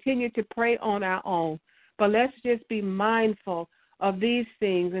always continue to pray on our own. But let's just be mindful of these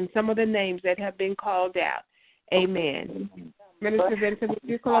things and some of the names that have been called out. Amen. Minister Vincent, would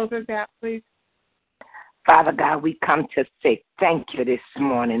you close us out, please? Father God, we come to say thank you this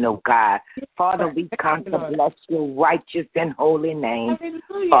morning, oh God. Father, we come to bless your righteous and holy name.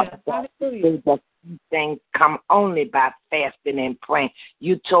 Hallelujah. Hallelujah. Things come only by fasting and praying.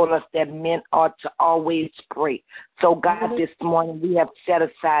 You told us that men ought to always pray. So, God, this morning we have set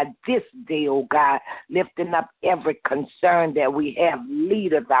aside this day, oh God, lifting up every concern that we have,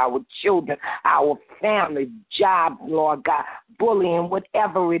 leaders, our children, our family, jobs, Lord God, bullying,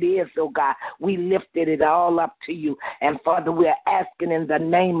 whatever it is, oh God, we lifted it all up to you. And, Father, we are asking in the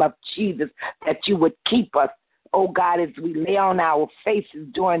name of Jesus that you would keep us, oh God, as we lay on our faces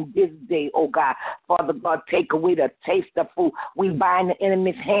during this day, oh God. Father God, take away the taste of food. We bind the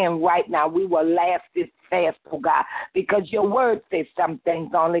enemy's hand right now. We will last this fast, oh God, because your word says some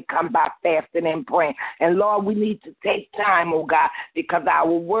things only come by fasting and praying. And Lord, we need to take time, oh God, because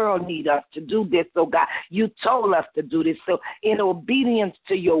our world needs us to do this, oh God. You told us to do this. So in obedience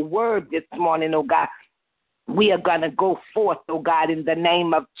to your word this morning, oh God, we are going to go forth, oh God, in the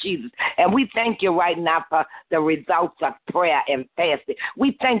name of Jesus. And we thank you right now for the results of prayer and fasting.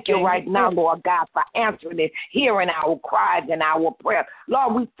 We thank you right now, Lord God, for answering and hearing our cries and our prayers.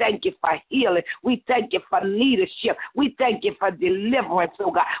 Lord, we thank you for healing. We thank you for leadership. We thank you for deliverance,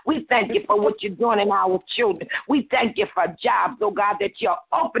 oh God. We thank you for what you're doing in our children. We thank you for jobs, oh God, that you're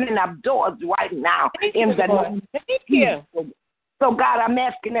opening up doors right now in the name of Jesus. So, God, I'm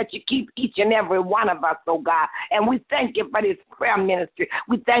asking that you keep each and every one of us, oh, God. And we thank you for this prayer ministry.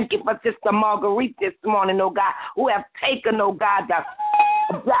 We thank you for Sister Marguerite this morning, oh, God, who have taken, oh, God,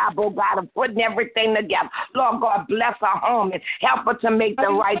 the job, oh, God, of putting everything together. Lord God, bless her home and help her to make the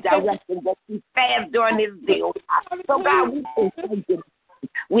right direction that she fast during this day, oh, God. So, God, we thank you.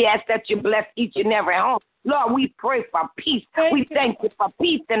 We ask that you bless each and every home. Lord, we pray for peace. We thank you for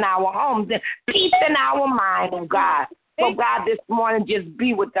peace in our homes and peace in our mind, oh, God. So, God, this morning, just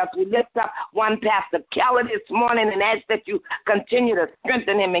be with us. We lift up one Pastor Keller this morning and ask that you continue to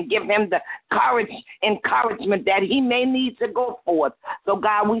strengthen him and give him the encouragement that he may need to go forth. So,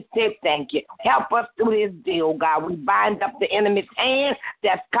 God, we say thank you. Help us through this day, oh, God. We bind up the enemy's hand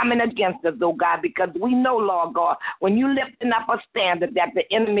that's coming against us, oh, God, because we know, Lord God, when you lifting up a standard that the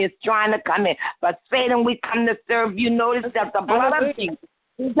enemy is trying to come in. But, Satan, we come to serve you. Notice that the blood of Jesus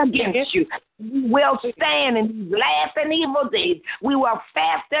against you. We will stand in these last and evil days. We will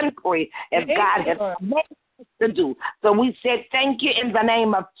fast and pray as God has made us to do. So we said thank you in the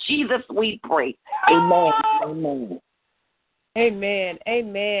name of Jesus. We pray. Amen. Amen. Amen.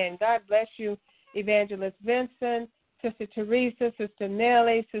 Amen. God bless you, Evangelist Vincent, Sister Teresa, Sister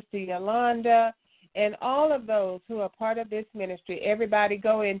Nellie, Sister Yolanda, and all of those who are part of this ministry. Everybody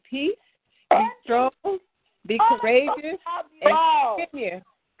go in peace, be strong, be courageous, and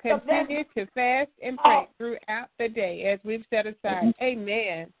continue to fast and pray throughout the day as we've set aside.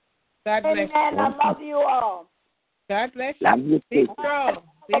 Amen. God bless you. Amen. I love you all. God bless you. Be strong.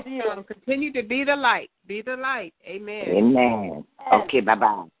 Be strong. Continue to be the light. Be the light. Amen. Amen. Okay,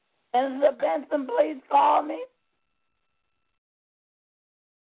 bye-bye. Mr. Benson, please call me.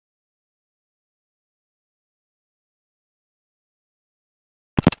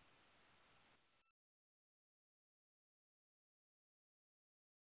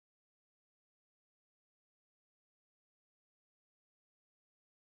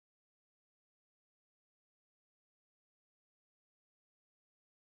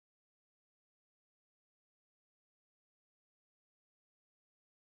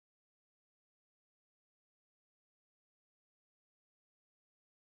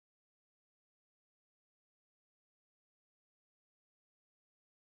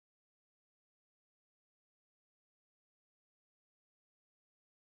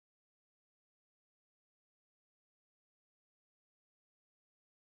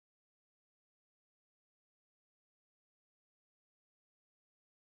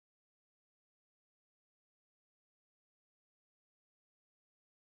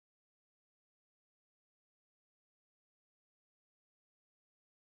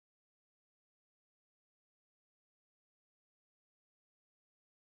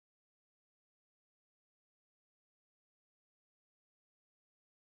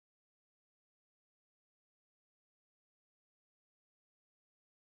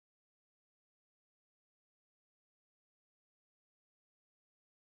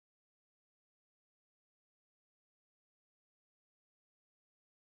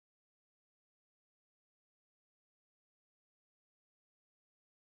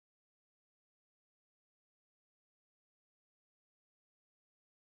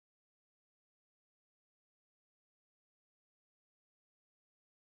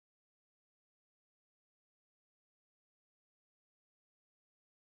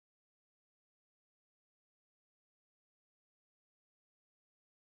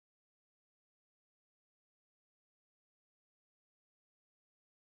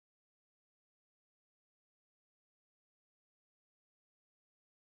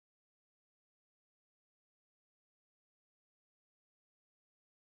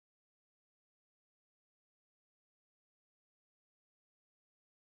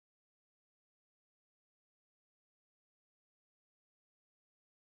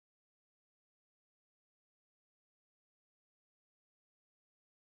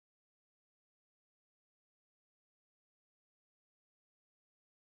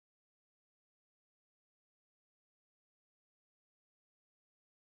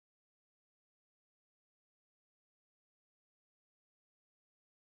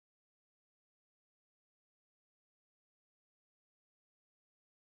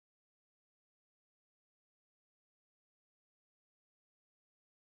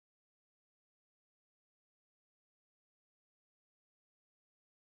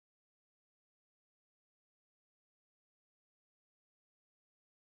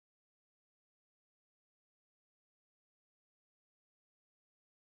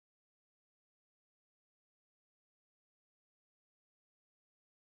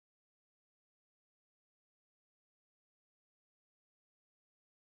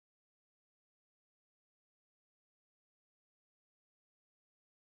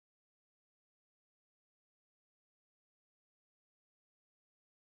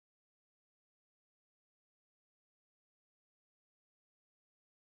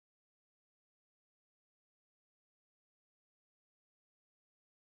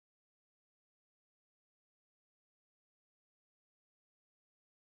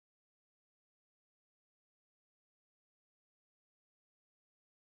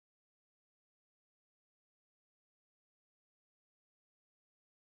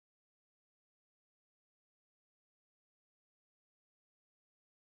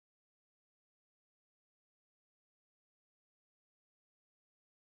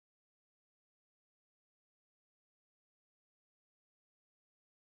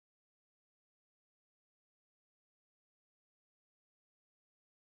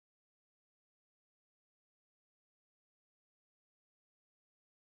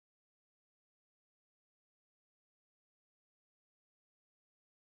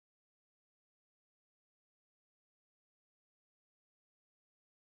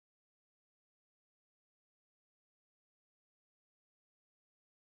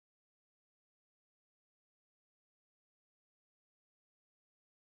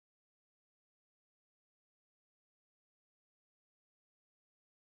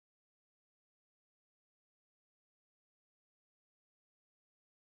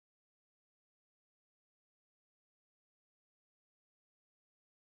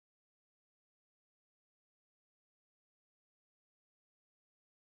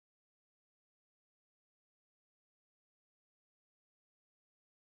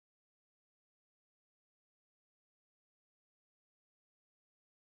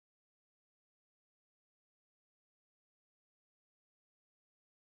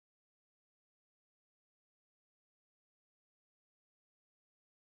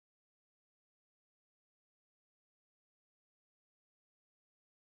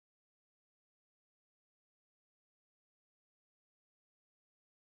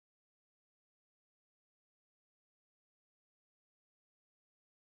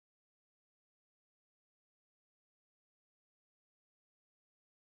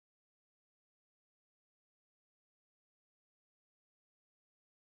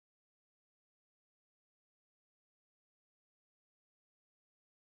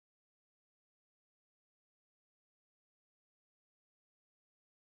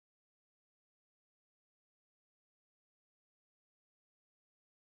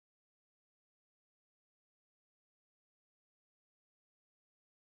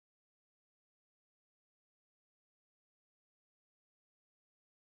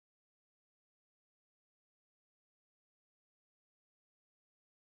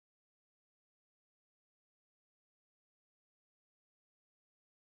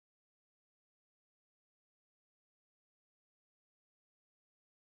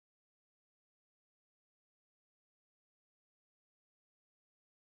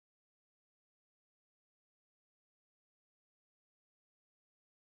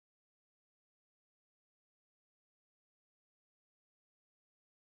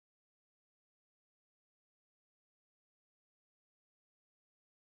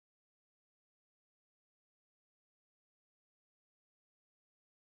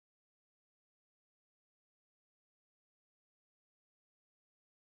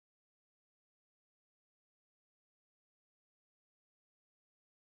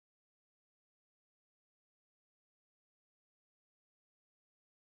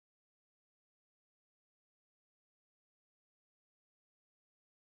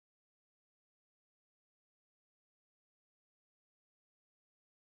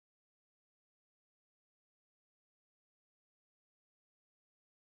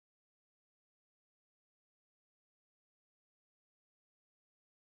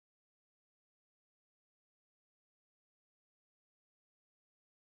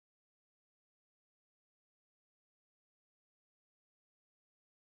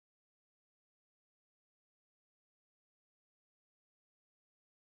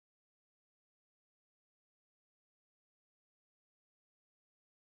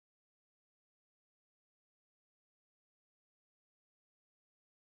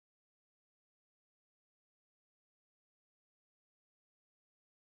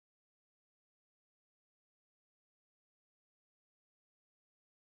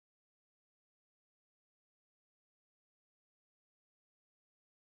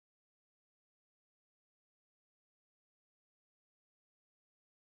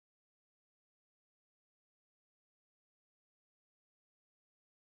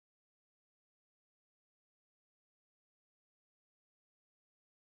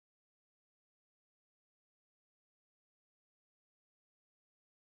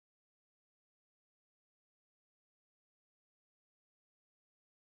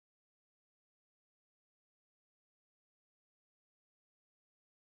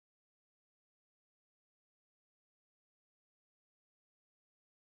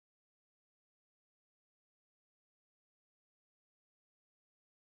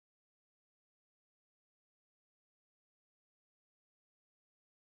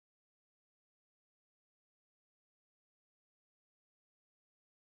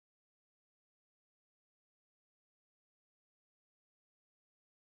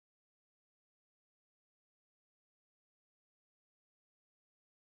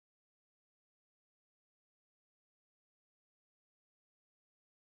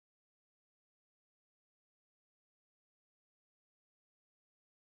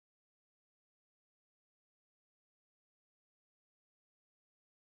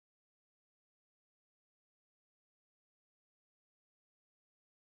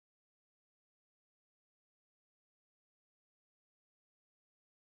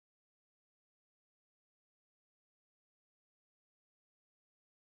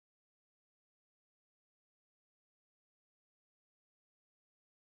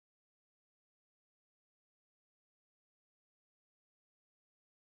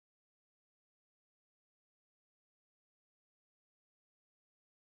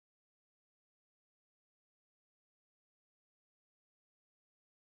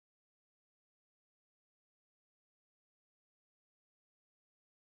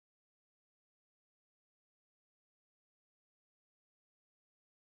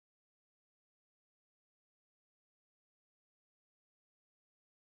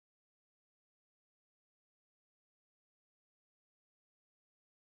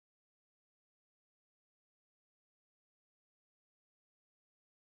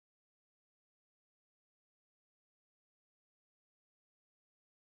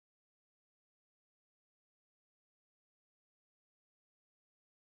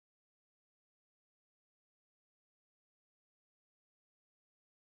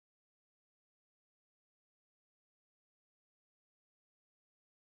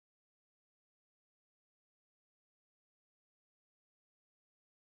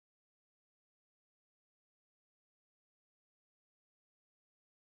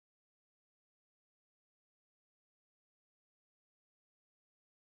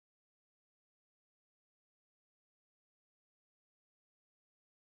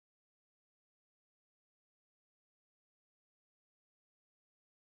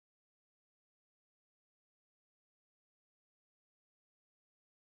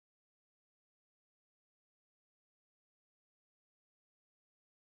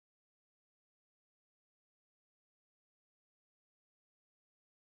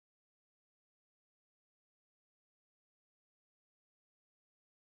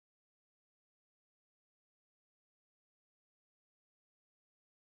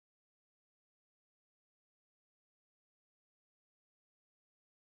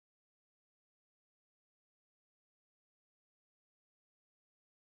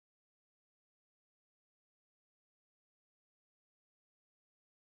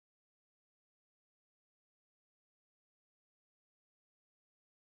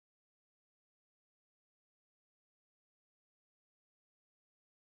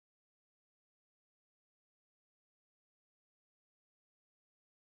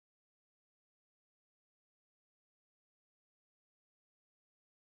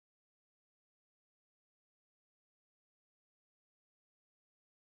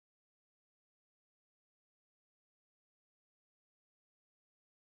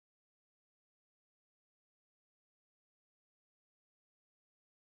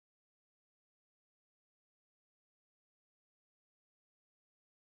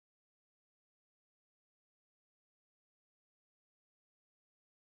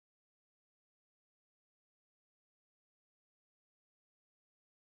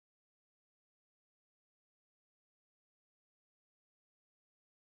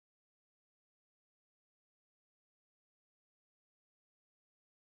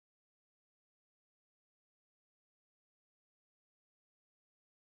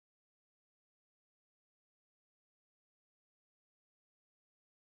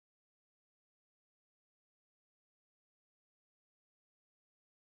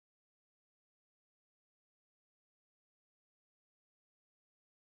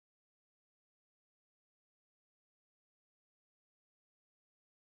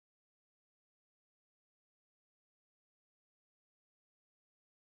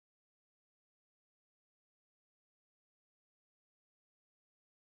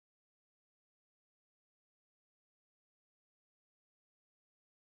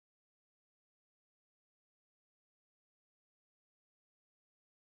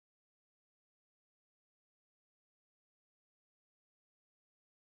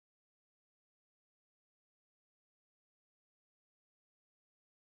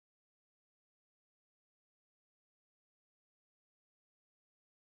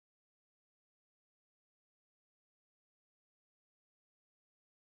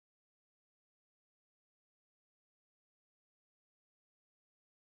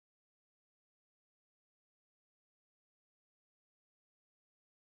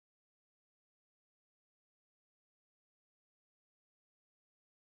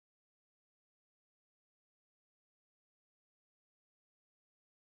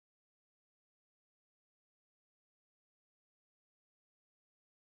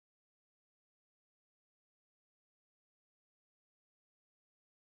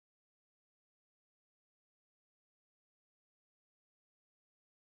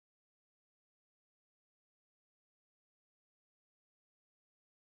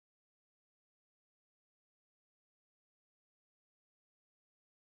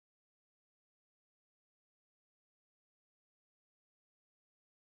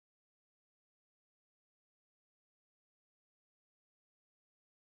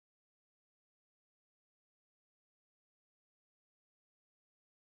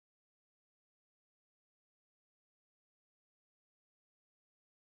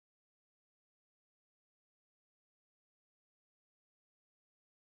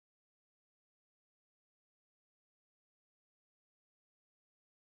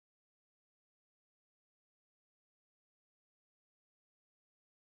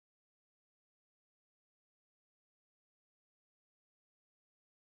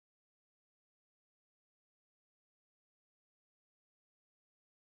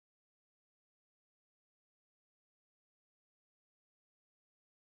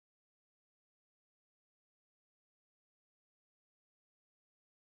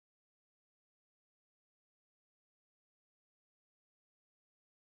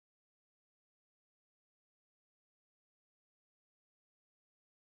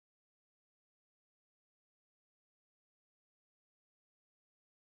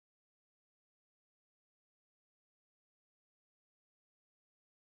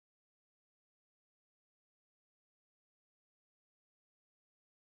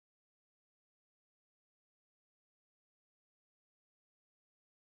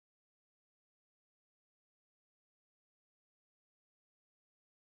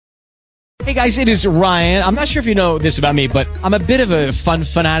 Hey guys, it is Ryan. I'm not sure if you know this about me, but I'm a bit of a fun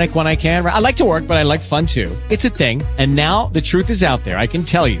fanatic when I can. I like to work, but I like fun too. It's a thing. And now the truth is out there. I can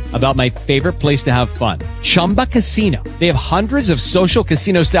tell you about my favorite place to have fun. Chumba Casino. They have hundreds of social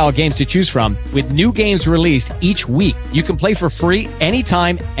casino style games to choose from with new games released each week. You can play for free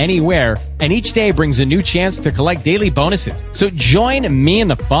anytime, anywhere. And each day brings a new chance to collect daily bonuses. So join me in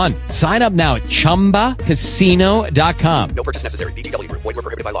the fun. Sign up now at ChumbaCasino.com. No purchase necessary. VGW Group. Void where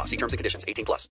prohibited by law. See terms and conditions. 18+.